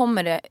 då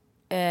kommer det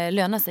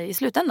löna sig i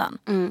slutändan.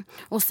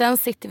 Och sen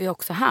sitter vi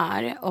också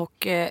här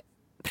och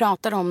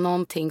pratar om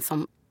någonting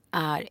som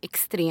är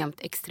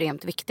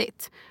extremt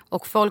viktigt.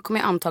 Och folk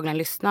kommer antagligen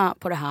lyssna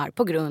på det här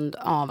på grund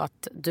av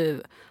att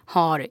du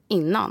har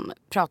innan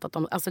pratat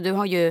om... Alltså du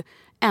har ju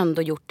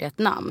ändå gjort det ett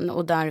namn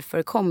och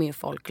därför kommer ju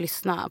folk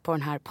lyssna på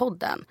den här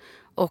podden.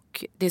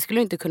 Och det skulle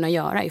du inte kunna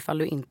göra ifall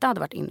du inte hade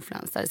varit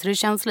influencer. Så det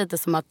känns lite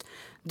som att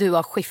du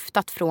har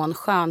skiftat från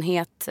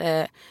skönhet,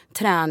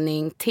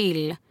 träning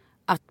till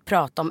att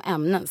prata om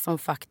ämnen som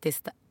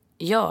faktiskt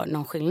gör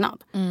någon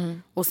skillnad.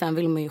 Och sen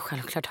vill man ju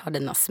självklart ha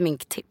dina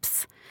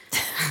sminktips.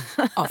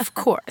 Of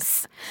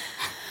course.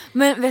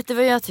 Men vet du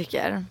vad jag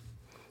tycker?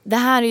 Det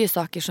här är ju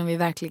saker som vi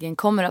verkligen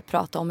kommer att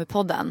prata om i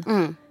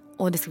podden.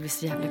 Och det ska bli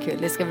så jävla kul.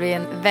 Det ska bli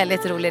en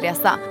väldigt rolig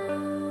resa.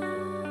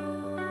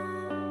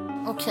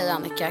 Okej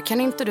Annika,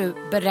 kan inte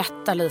du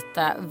berätta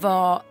lite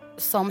vad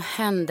som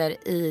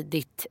händer i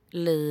ditt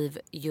liv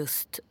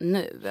just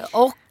nu?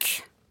 Och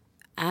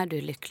är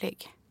du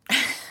lycklig?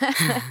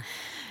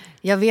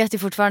 Jag vet ju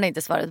fortfarande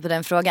inte svaret på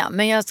den frågan.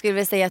 Men jag skulle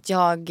vilja säga att jag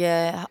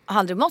har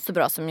aldrig mått så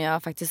bra som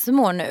jag faktiskt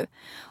mår nu.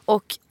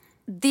 Och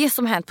det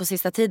som hänt på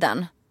sista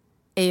tiden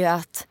är ju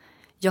att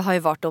jag har ju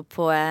varit då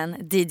på en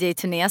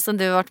DJ-turné som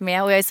du har varit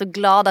med. Och jag är så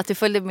glad att du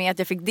följde med, att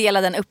jag fick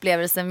dela den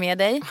upplevelsen med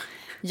dig.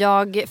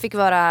 Jag fick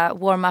vara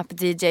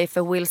warm-up DJ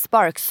för Will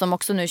Sparks som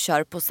också nu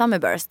kör på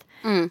Summerburst.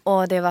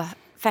 Och det var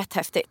fett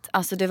häftigt.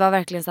 Alltså det var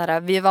verkligen så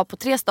här, vi var på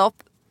 3 stopp.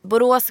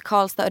 Borås,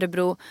 Karlstad,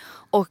 Örebro.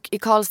 Och i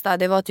Karlstad,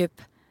 det var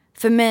typ,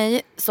 för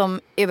mig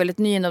som är väldigt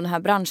ny inom den här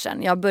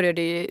branschen. Jag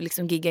började ju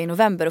liksom gigga i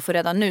november och får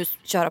redan nu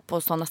köra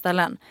på sådana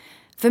ställen.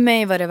 För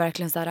mig var det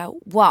verkligen så här,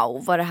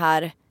 wow, vad det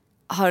här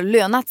har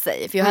lönat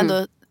sig. För jag har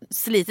ändå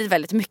slitit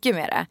väldigt mycket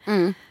med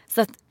det.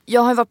 Så att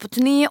jag har varit på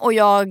turné och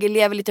jag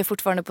lever lite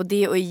fortfarande på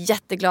det och är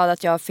jätteglad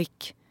att jag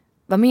fick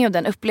vara med om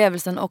den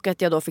upplevelsen och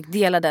att jag då fick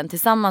dela den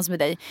tillsammans med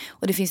dig.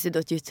 Och det finns ju då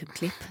ett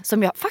YouTube-klipp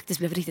som jag faktiskt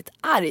blev riktigt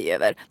arg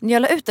över. När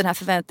jag la ut den här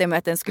förväntade jag mig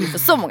att den skulle få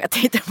så många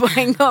tittare på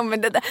en gång,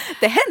 men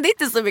det hände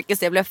inte så mycket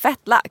så jag blev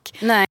fett lack.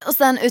 Nej. Och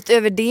sen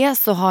utöver det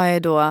så har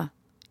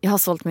jag har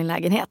sålt min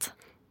lägenhet.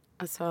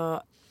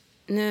 Alltså,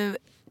 nu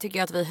tycker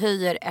jag att vi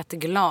höjer ett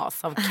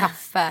glas av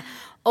kaffe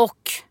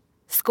och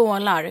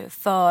skålar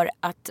för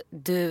att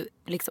du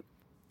liksom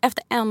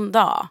efter en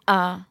dag,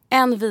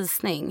 en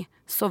visning,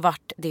 så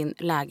vart din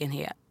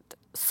lägenhet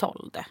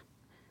såld.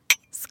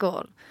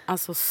 Skål.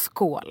 Alltså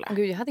skål.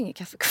 Gud, jag hade ingen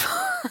kaffe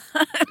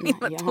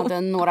kvar. Jag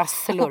hade några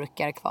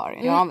slurkar kvar.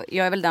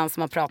 Jag är väl den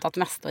som har pratat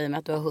mest i och med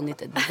att du har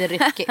hunnit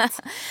druckit.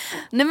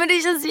 Nej, men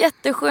det känns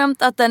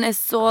jätteskönt att den är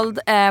såld.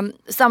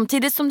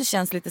 Samtidigt som det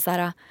känns lite så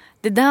här.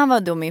 Det där var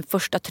då min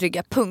första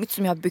trygga punkt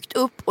som jag har byggt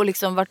upp och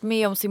liksom varit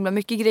med om så himla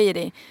mycket grejer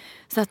i.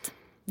 Så att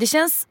det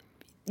känns...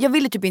 Jag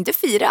ville typ inte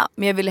fira,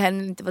 men jag ville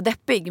heller inte vara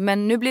deppig.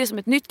 Men nu blir det som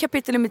ett nytt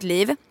kapitel i mitt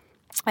liv.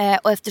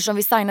 Och eftersom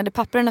vi signade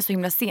papperna så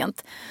himla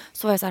sent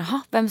så var jag så här,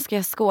 vem ska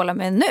jag skåla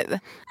med nu?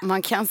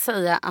 Man kan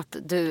säga att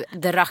du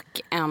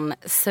drack en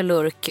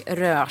slurk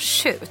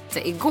rödtjut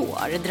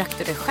igår. Drack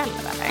du det själv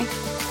eller?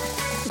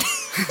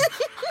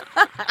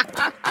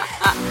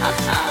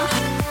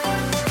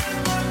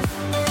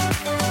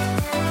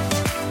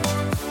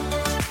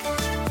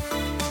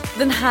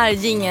 Den här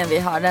jingeln vi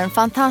har, den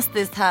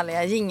fantastiskt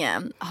härliga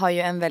jingeln, har ju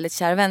en väldigt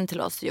kär vän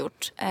till oss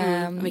gjort.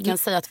 Vi kan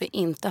säga att vi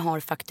inte har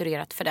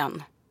fakturerat för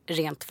den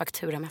rent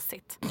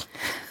fakturamässigt.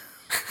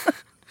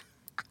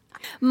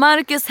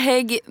 Marcus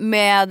Hägg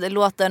med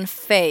låten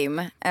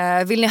Fame.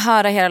 Vill ni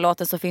höra hela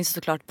låten så finns det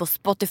såklart på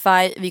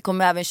Spotify. Vi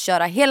kommer även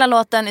köra hela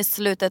låten i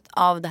slutet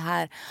av det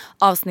här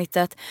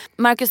avsnittet.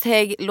 Marcus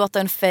Hägg,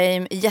 låten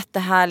Fame,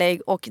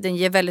 jättehärlig och den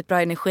ger väldigt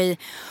bra energi.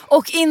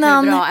 Och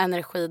innan... Hur bra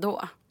energi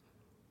då?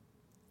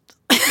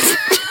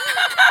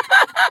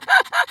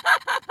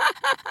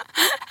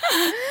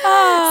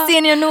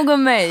 Ser ni nog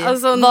om mig?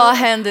 Alltså, vad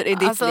händer i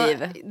ditt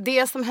liv?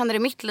 Det som händer i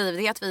mitt liv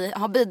är att vi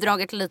har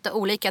bidragit lite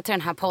olika till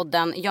den här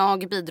podden.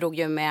 Jag bidrog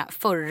ju med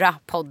förra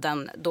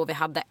podden då vi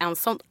hade en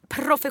sån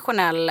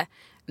professionell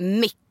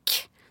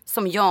mick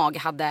som jag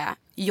hade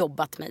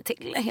jobbat mig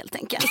till helt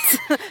enkelt.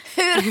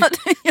 Hur har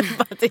du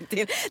jobbat dig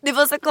till? Det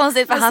var så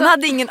konstigt för han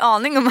hade ingen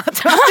aning om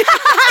att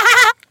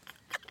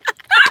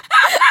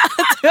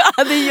du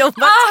hade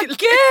jobbat till.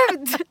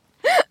 Gud!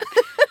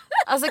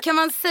 Alltså kan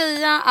man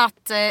säga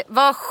att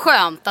vad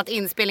skönt att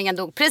inspelningen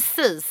dog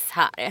precis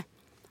här.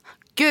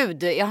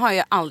 Gud, jag har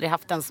ju aldrig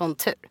haft en sån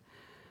tur.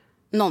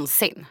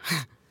 Någonsin.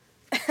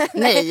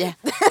 Nej.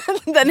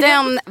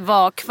 Den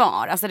var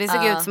kvar. Alltså det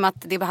såg ut som att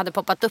det hade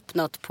poppat upp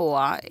något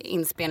på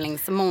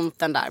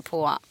inspelningsmontern där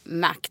på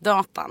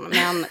Mac-datan.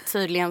 Men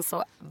tydligen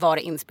så var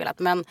det inspelat.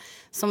 Men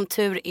som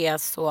tur är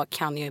så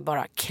kan jag ju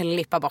bara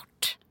klippa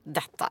bort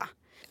detta.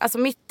 Alltså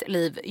mitt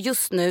liv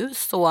just nu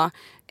så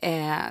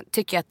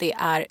tycker jag att det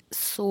är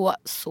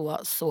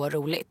så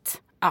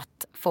roligt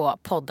att få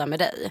podda med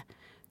dig.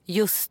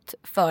 Just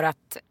för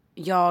att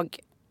jag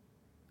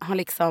har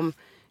liksom,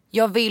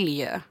 jag vill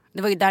ju,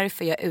 det var ju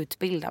därför jag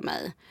utbildade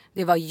mig.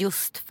 Det var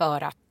just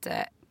för att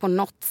på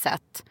något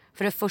sätt,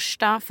 för det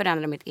första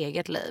förändra mitt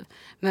eget liv.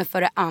 Men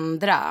för det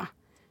andra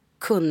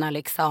kunna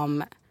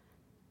liksom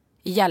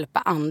hjälpa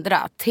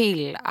andra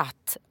till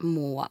att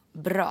må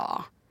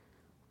bra.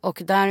 Och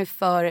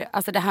därför,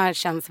 alltså det här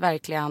känns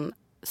verkligen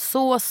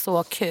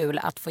så kul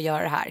att få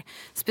göra det här.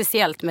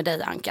 Speciellt med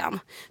dig, Ankan.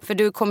 För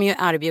du kommer ju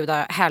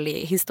erbjuda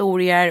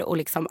helghistorier och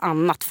liksom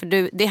annat.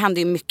 För det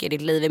händer ju mycket i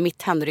ditt liv. I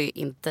mitt händer det ju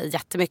inte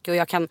jättemycket. Och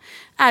jag kan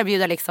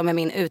erbjuda liksom med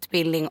min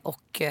utbildning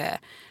och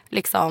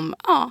liksom,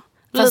 ja.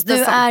 Fast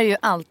du är ju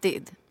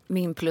alltid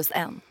min plus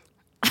en.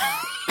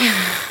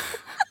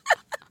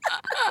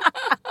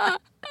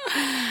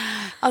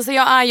 Alltså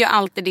jag är ju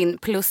alltid din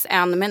plus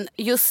en. Men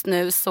just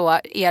nu så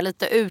är jag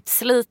lite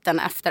utsliten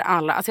efter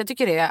alla. Alltså jag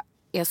tycker det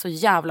är så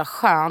jävla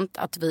skönt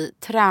att vi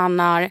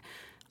tränar,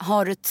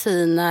 har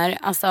rutiner.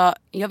 Alltså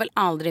jag vill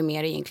aldrig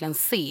mer egentligen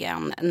se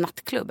en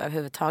nattklubb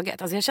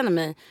överhuvudtaget. Alltså jag känner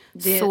mig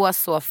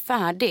så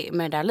färdig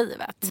med det där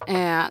livet.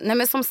 Nej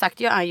men som sagt,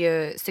 jag är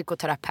ju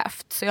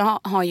psykoterapeut. Så jag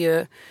har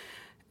ju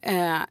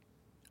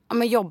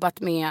jobbat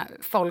med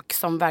folk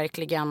som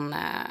verkligen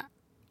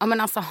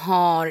alltså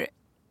har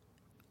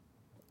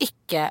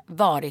icke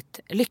varit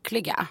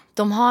lyckliga.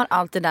 De har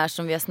allt det där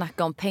som vi har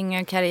snackat om,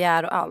 pengar,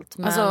 karriär och allt.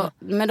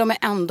 Men de är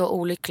ändå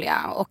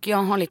olyckliga. Och jag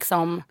har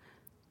liksom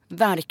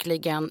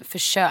verkligen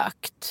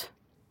försökt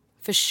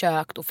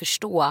att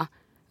förstå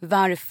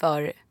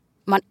varför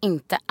man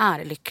inte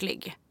är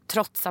lycklig.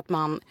 Trots att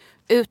man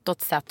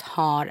utåt sett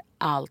har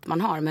allt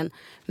man har. Men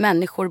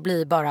människor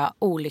blir bara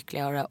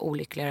olyckligare.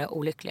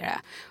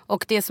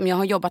 Och det som jag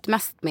har jobbat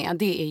mest med,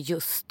 det är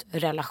just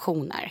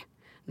relationer.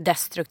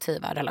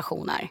 Destruktiva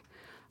relationer.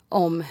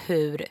 Om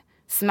hur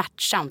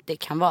smärtsamt det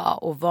kan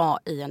vara att vara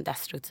i en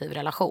destruktiv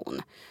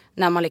relation.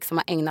 När man liksom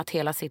har ägnat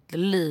hela sitt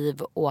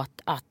liv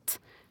åt att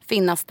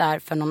finnas där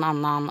för någon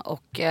annan.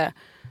 Och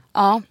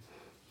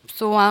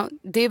så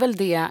det är väl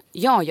det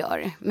jag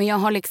gör. Men jag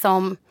har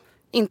liksom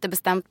inte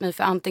bestämt mig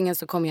för antingen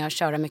så kommer jag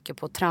köra mycket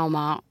på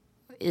trauma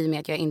i och med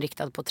att jag är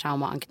inriktad på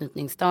trauma och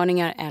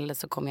anknytningsstörningar. Eller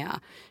så kommer jag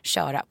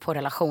köra på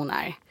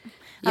relationer.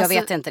 Jag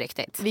vet inte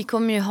riktigt. Vi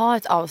kommer ju ha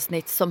ett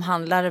avsnitt som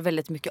handlar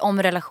väldigt mycket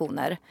om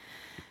relationer.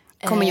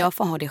 Kommer jag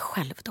få ha det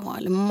själv då?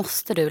 Eller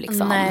måste du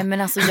liksom? Nej,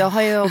 men alltså jag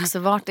har ju också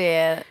varit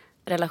i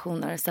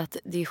relationer. Så att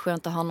det är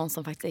skönt att ha någon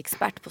som faktiskt är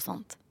expert på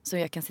sånt. Som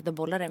jag kan sitta och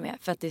bolla det med.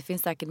 För att det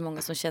finns säkert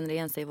många som känner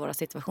igen sig i våra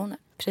situationer.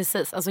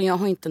 Precis, alltså jag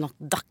har inte något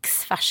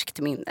dagsfärskt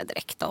minne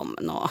direkt om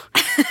något.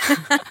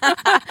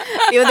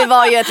 Jo, det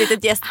var ju ett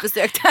litet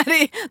gästbesök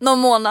där i någon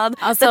månad.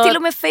 Alltså, så till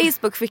och med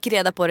Facebook fick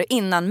reda på det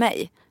innan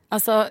mig.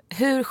 Alltså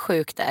hur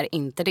sjukt är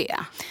inte det?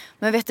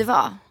 Men vet du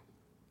vad?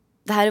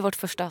 Det här är vårt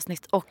första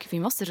avsnitt och vi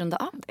måste runda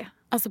av det.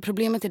 Alltså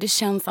problemet är, det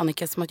känns,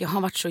 Annika, som att jag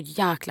har varit så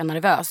jäkla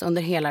nervös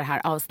under hela det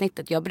här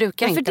avsnittet. Jag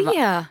brukar Varför inte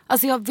det?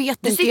 Alltså jag vet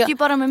du inte. Du sitter ju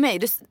bara med mig.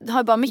 Du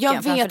har bara micken jag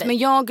framför vet, dig. men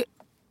jag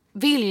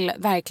vill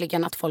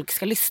verkligen att folk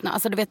ska lyssna.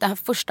 Alltså du vet, det här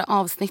första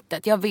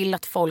avsnittet. Jag vill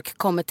att folk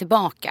kommer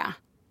tillbaka.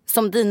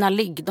 Som dina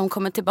ligg, de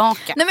kommer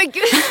tillbaka. Nej men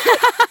gud.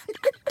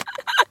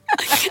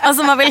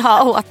 Alltså man vill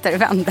ha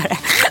återvändare.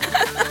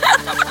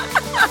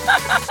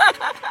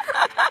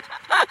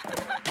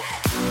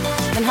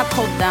 Den här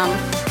podden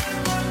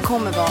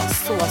kommer vara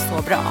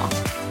så bra.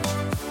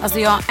 Alltså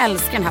jag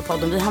älskar den här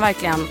podden. Vi har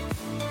verkligen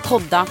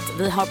poddat,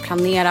 vi har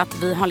planerat,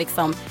 vi har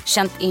liksom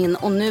känt in.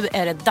 Och nu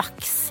är det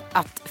dags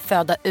att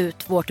föda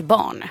ut vårt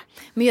barn.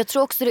 Men jag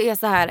tror också det är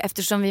så här,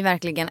 eftersom vi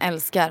verkligen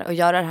älskar att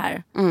göra det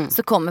här.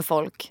 Så kommer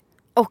folk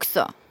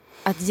också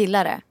att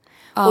gilla det.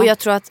 Ja. Och jag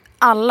tror att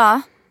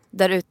alla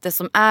där ute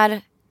som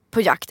är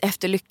på jakt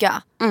efter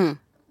lycka...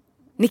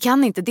 Ni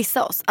kan inte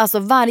dissa oss. Alltså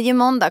varje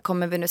måndag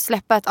kommer vi nu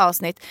släppa ett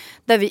avsnitt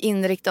där vi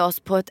inriktar oss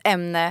på ett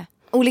ämne,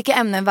 olika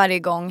ämnen varje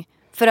gång,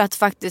 för att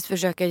faktiskt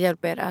försöka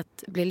hjälpa er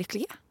att bli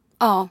lyckliga.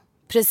 Ja,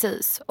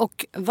 precis.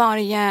 Och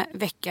varje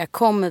vecka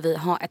kommer vi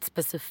ha ett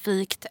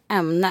specifikt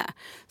ämne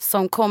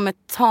som kommer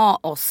ta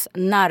oss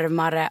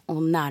närmare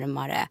och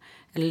närmare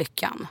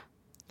lyckan.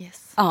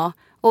 Yes. Ja,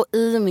 och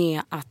i och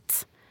med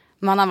att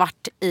man har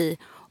varit i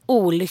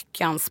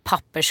olyckans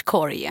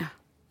papperskorg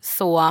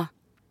så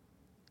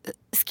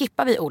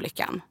skippar vi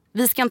olyckan.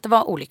 Vi ska inte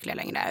vara olyckliga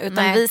längre.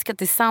 Utan vi ska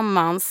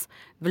tillsammans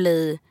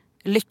bli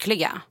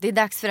lyckliga. Det är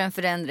dags för en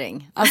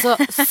förändring. Alltså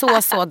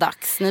så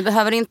dags. Ni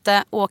behöver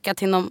inte åka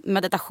till någon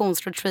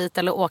meditationsretreat.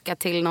 Eller åka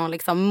till någon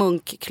liksom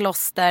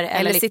munkkloster.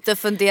 Eller sitta och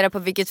fundera på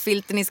vilket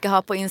filter ni ska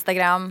ha på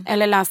Instagram.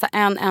 Eller läsa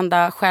en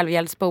enda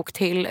självhjälpsbok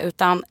till.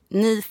 Utan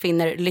ni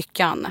finner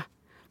lyckan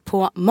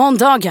på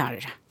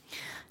måndagar.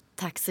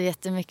 Tack så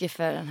jättemycket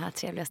för den här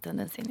trevliga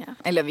stunden, Sinja.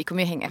 Eller vi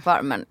kommer ju hänga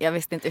kvar, men jag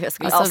visste inte hur jag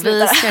skulle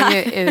avsluta. Vi ska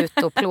ju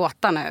ut och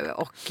plåta nu.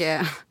 Och,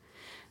 det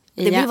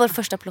blir vår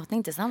första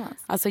plåtning tillsammans.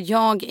 Alltså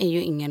jag är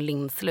ju ingen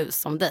linslus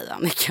som dig,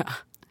 Annika.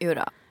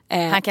 Jodå.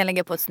 Han kan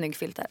lägga på ett snygg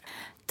filter.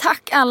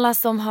 Tack alla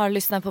som har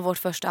lyssnat på vårt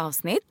första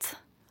avsnitt.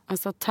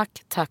 Alltså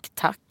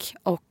tack.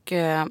 Och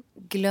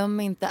glöm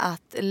inte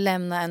att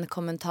lämna en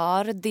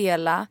kommentar,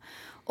 dela.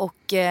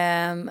 Och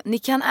ni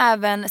kan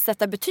även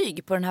sätta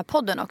betyg på den här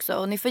podden också.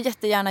 Och ni får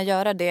jättegärna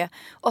göra det.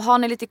 Och har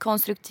ni lite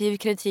konstruktiv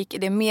kritik är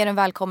det mer än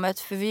välkommet.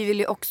 För vi vill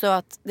ju också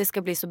att det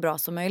ska bli så bra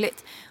som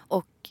möjligt.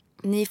 Och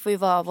ni får ju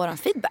vara våran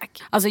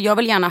feedback. Alltså jag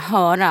vill gärna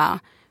höra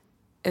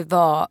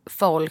vad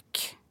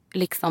folk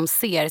liksom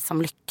ser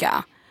som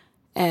lycka.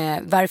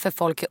 varför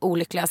folk är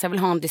olyckliga. Så jag vill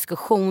ha en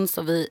diskussion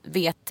så vi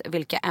vet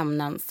vilka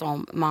ämnen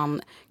som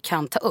man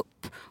kan ta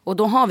upp. Och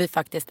då har vi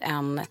faktiskt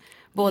en...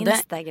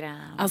 Instagram.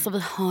 Alltså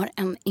vi har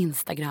en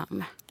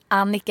Instagram.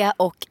 Annika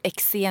och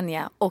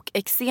Xenia. Och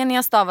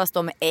Xenia stavas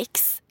då med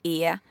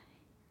X-E-N-I-A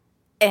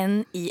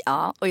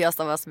och jag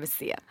stavas med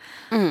C.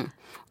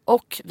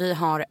 Och vi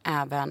har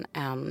även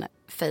en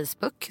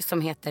Facebook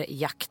som heter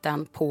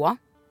Jakten på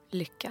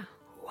Lycka.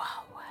 Wow.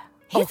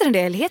 Heter den det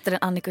eller heter den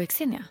Annika och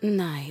Xenia?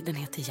 Nej, den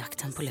heter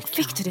Jakten på Lycka.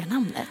 Fick du det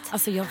namnet?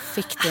 Alltså jag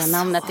fick det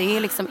namnet. Det är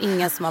liksom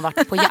ingen som har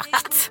varit på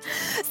jakt.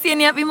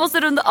 Xenia, vi måste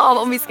runda av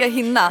om vi ska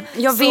hinna.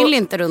 Jag vill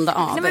inte runda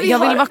av. Nej, jag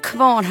vill vara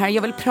kvar här.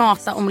 Jag vill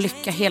prata om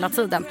lycka hela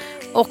tiden.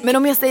 Men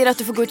om jag säger att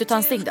du får gå ut och ta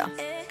en cigg då?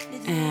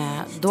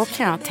 Då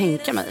kan jag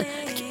tänka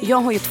mig. Jag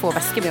har ju 2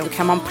 väskor med och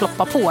kan man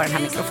ploppa på den här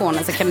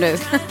mikrofonen så kan du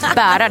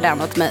bära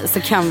den åt mig.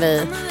 Så kan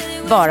vi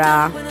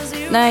bara...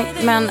 Nej,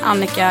 men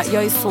Annika,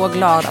 jag är så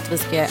glad att vi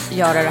ska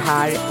göra det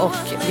här. Och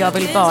jag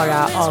vill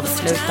bara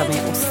avsluta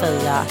med att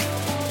säga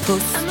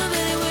puss.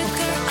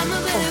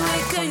 Och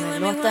här kommer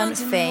låten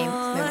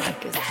Fame med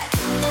Marcus.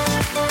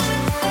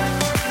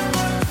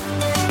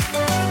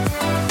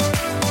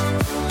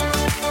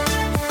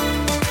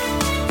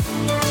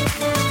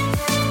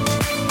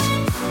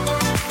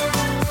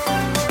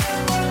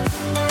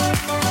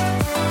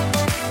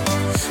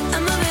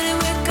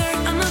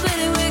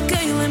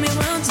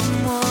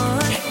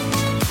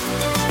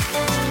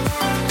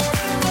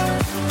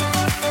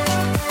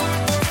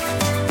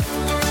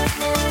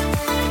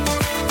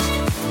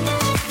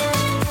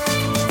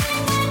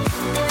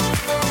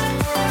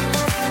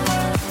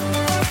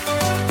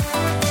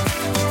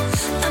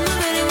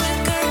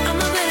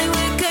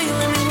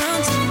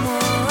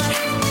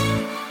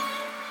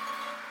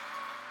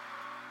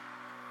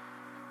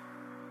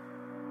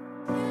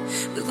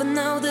 We will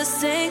know the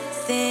same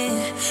thing.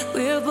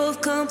 We're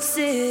both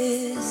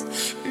compasses.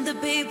 And the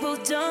people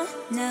don't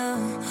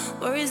know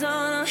worries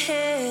on our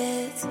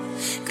heads.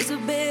 Cause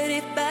we're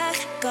barely bad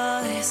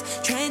guys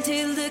trying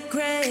till the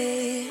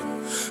grave.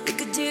 We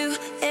could do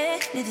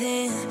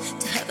anything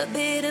to have a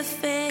bit of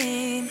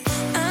fame.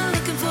 I'm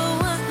looking for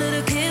one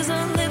little kiss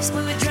on lips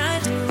when we try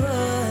to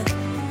run.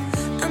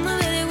 I'm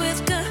not ready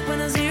with good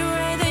when I see you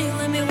right there. You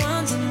let me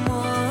want some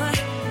more.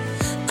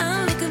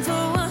 I'm looking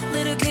for one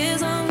little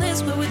kiss on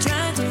lips when we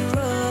try to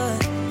run.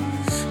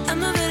 I'm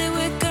not ready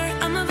with girl.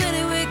 I'm not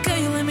ready with girl.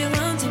 You let me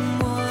want some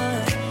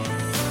more.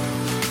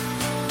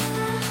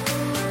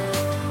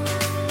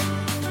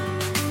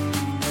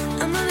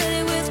 I'm not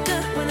ready with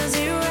good when I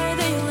see you right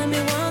there. You let me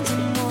want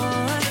some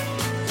more.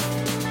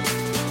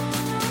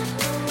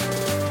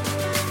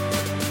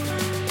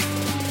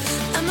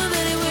 I'm not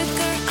ready with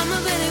girl. I'm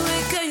not ready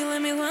with girl. You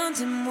let me want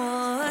some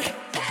more.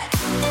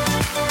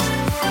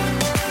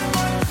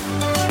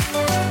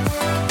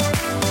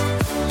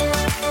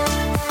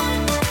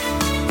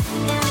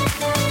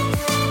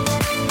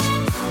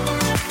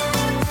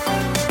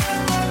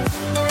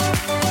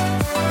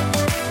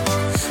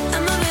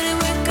 I'm not ready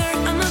with girl.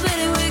 I'm not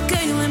ready with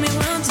girl. You let me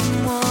want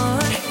some more.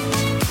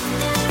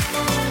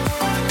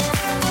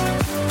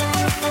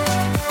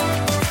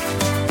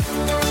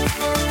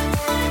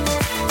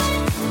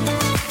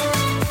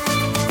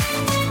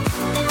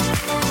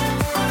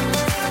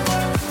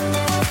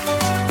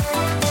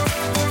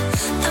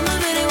 I'm not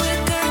ready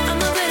with girl. I'm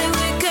not ready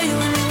with girl. You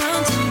let me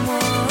want some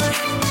more.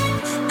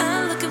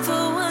 I'm looking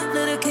for one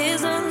little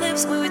kiss on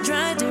lips when we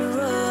try to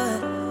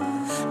run.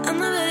 I'm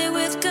not ready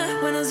with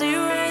girl. When I see you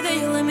right there,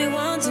 you let me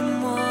want some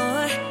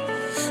more.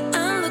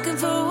 I'm looking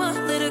for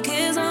one little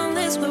kiss on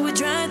lips when we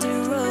try to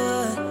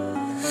run.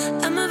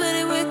 I'm not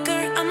ready with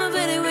girl. I'm not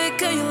ready with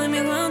girl. You let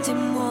me want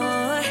some more.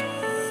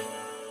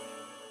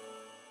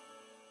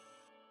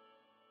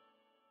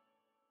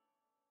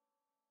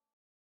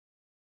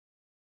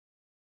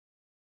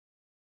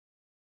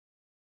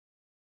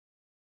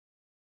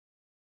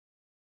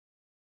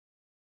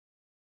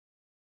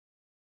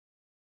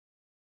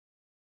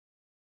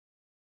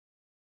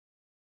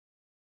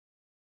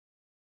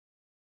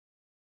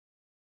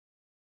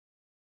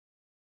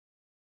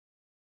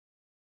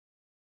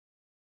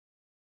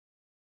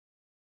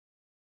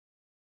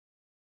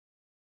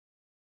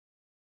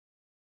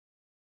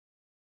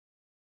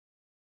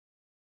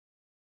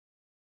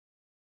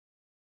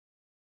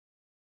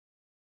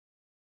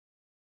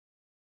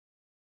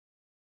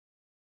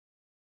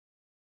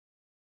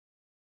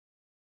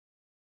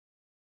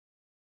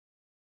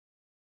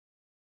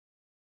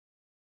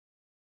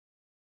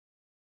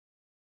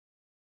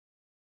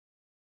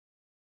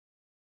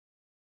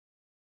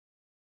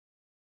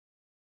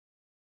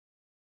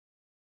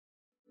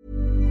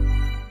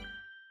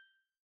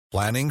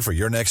 Planning for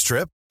your next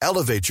trip?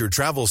 Elevate your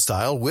travel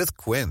style with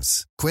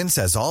Quince. Quince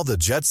has all the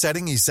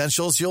jet-setting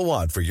essentials you'll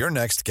want for your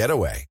next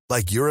getaway,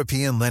 like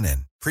European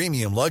linen,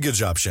 premium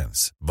luggage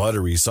options,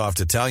 buttery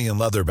soft Italian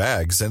leather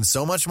bags, and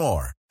so much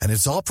more. And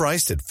it's all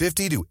priced at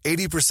 50 to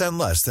 80%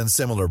 less than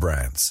similar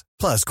brands.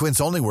 Plus,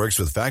 Quince only works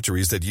with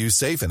factories that use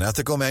safe and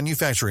ethical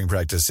manufacturing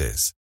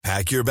practices.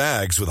 Pack your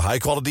bags with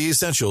high-quality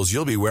essentials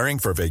you'll be wearing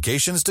for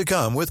vacations to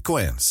come with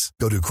Quince.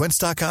 Go to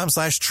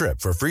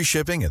quince.com/trip for free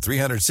shipping and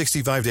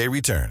 365-day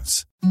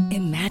returns.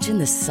 Imagine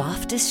the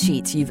softest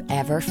sheets you've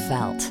ever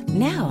felt.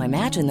 Now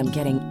imagine them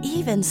getting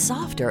even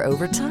softer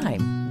over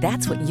time.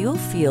 That's what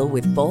you'll feel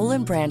with Boll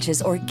 &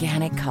 Branch's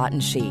organic cotton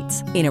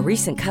sheets. In a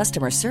recent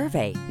customer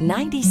survey,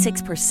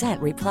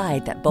 96%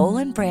 replied that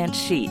Boll & Branch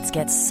sheets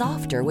get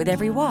softer with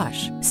every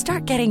wash.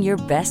 Start getting your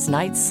best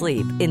night's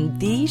sleep in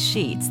these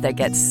sheets that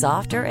get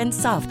softer and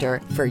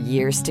softer for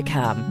years to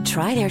come.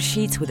 Try their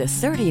sheets with a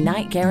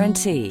 30-night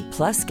guarantee.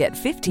 Plus, get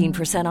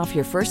 15% off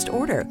your first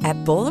order at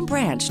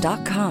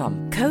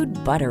bollandbranch.com. Code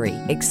BUTTERY.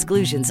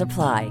 Exclusions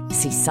apply.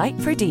 See site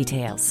for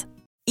details.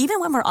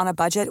 Even when we're on a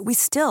budget, we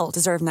still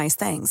deserve nice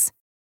things.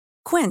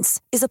 Quince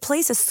is a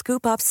place to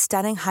scoop up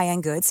stunning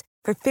high-end goods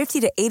for 50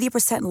 to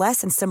 80%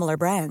 less than similar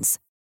brands.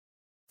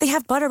 They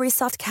have buttery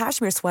soft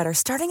cashmere sweaters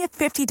starting at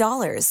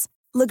 $50,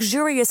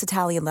 luxurious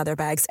Italian leather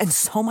bags, and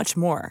so much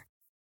more.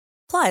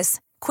 Plus,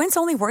 Quince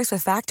only works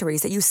with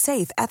factories that use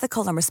safe,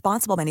 ethical, and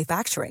responsible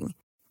manufacturing.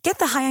 Get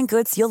the high-end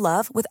goods you'll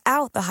love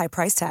without the high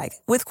price tag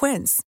with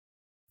Quince.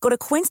 Go to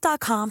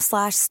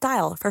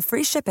quince.com/style for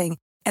free shipping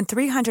and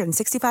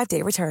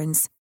 365-day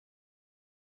returns.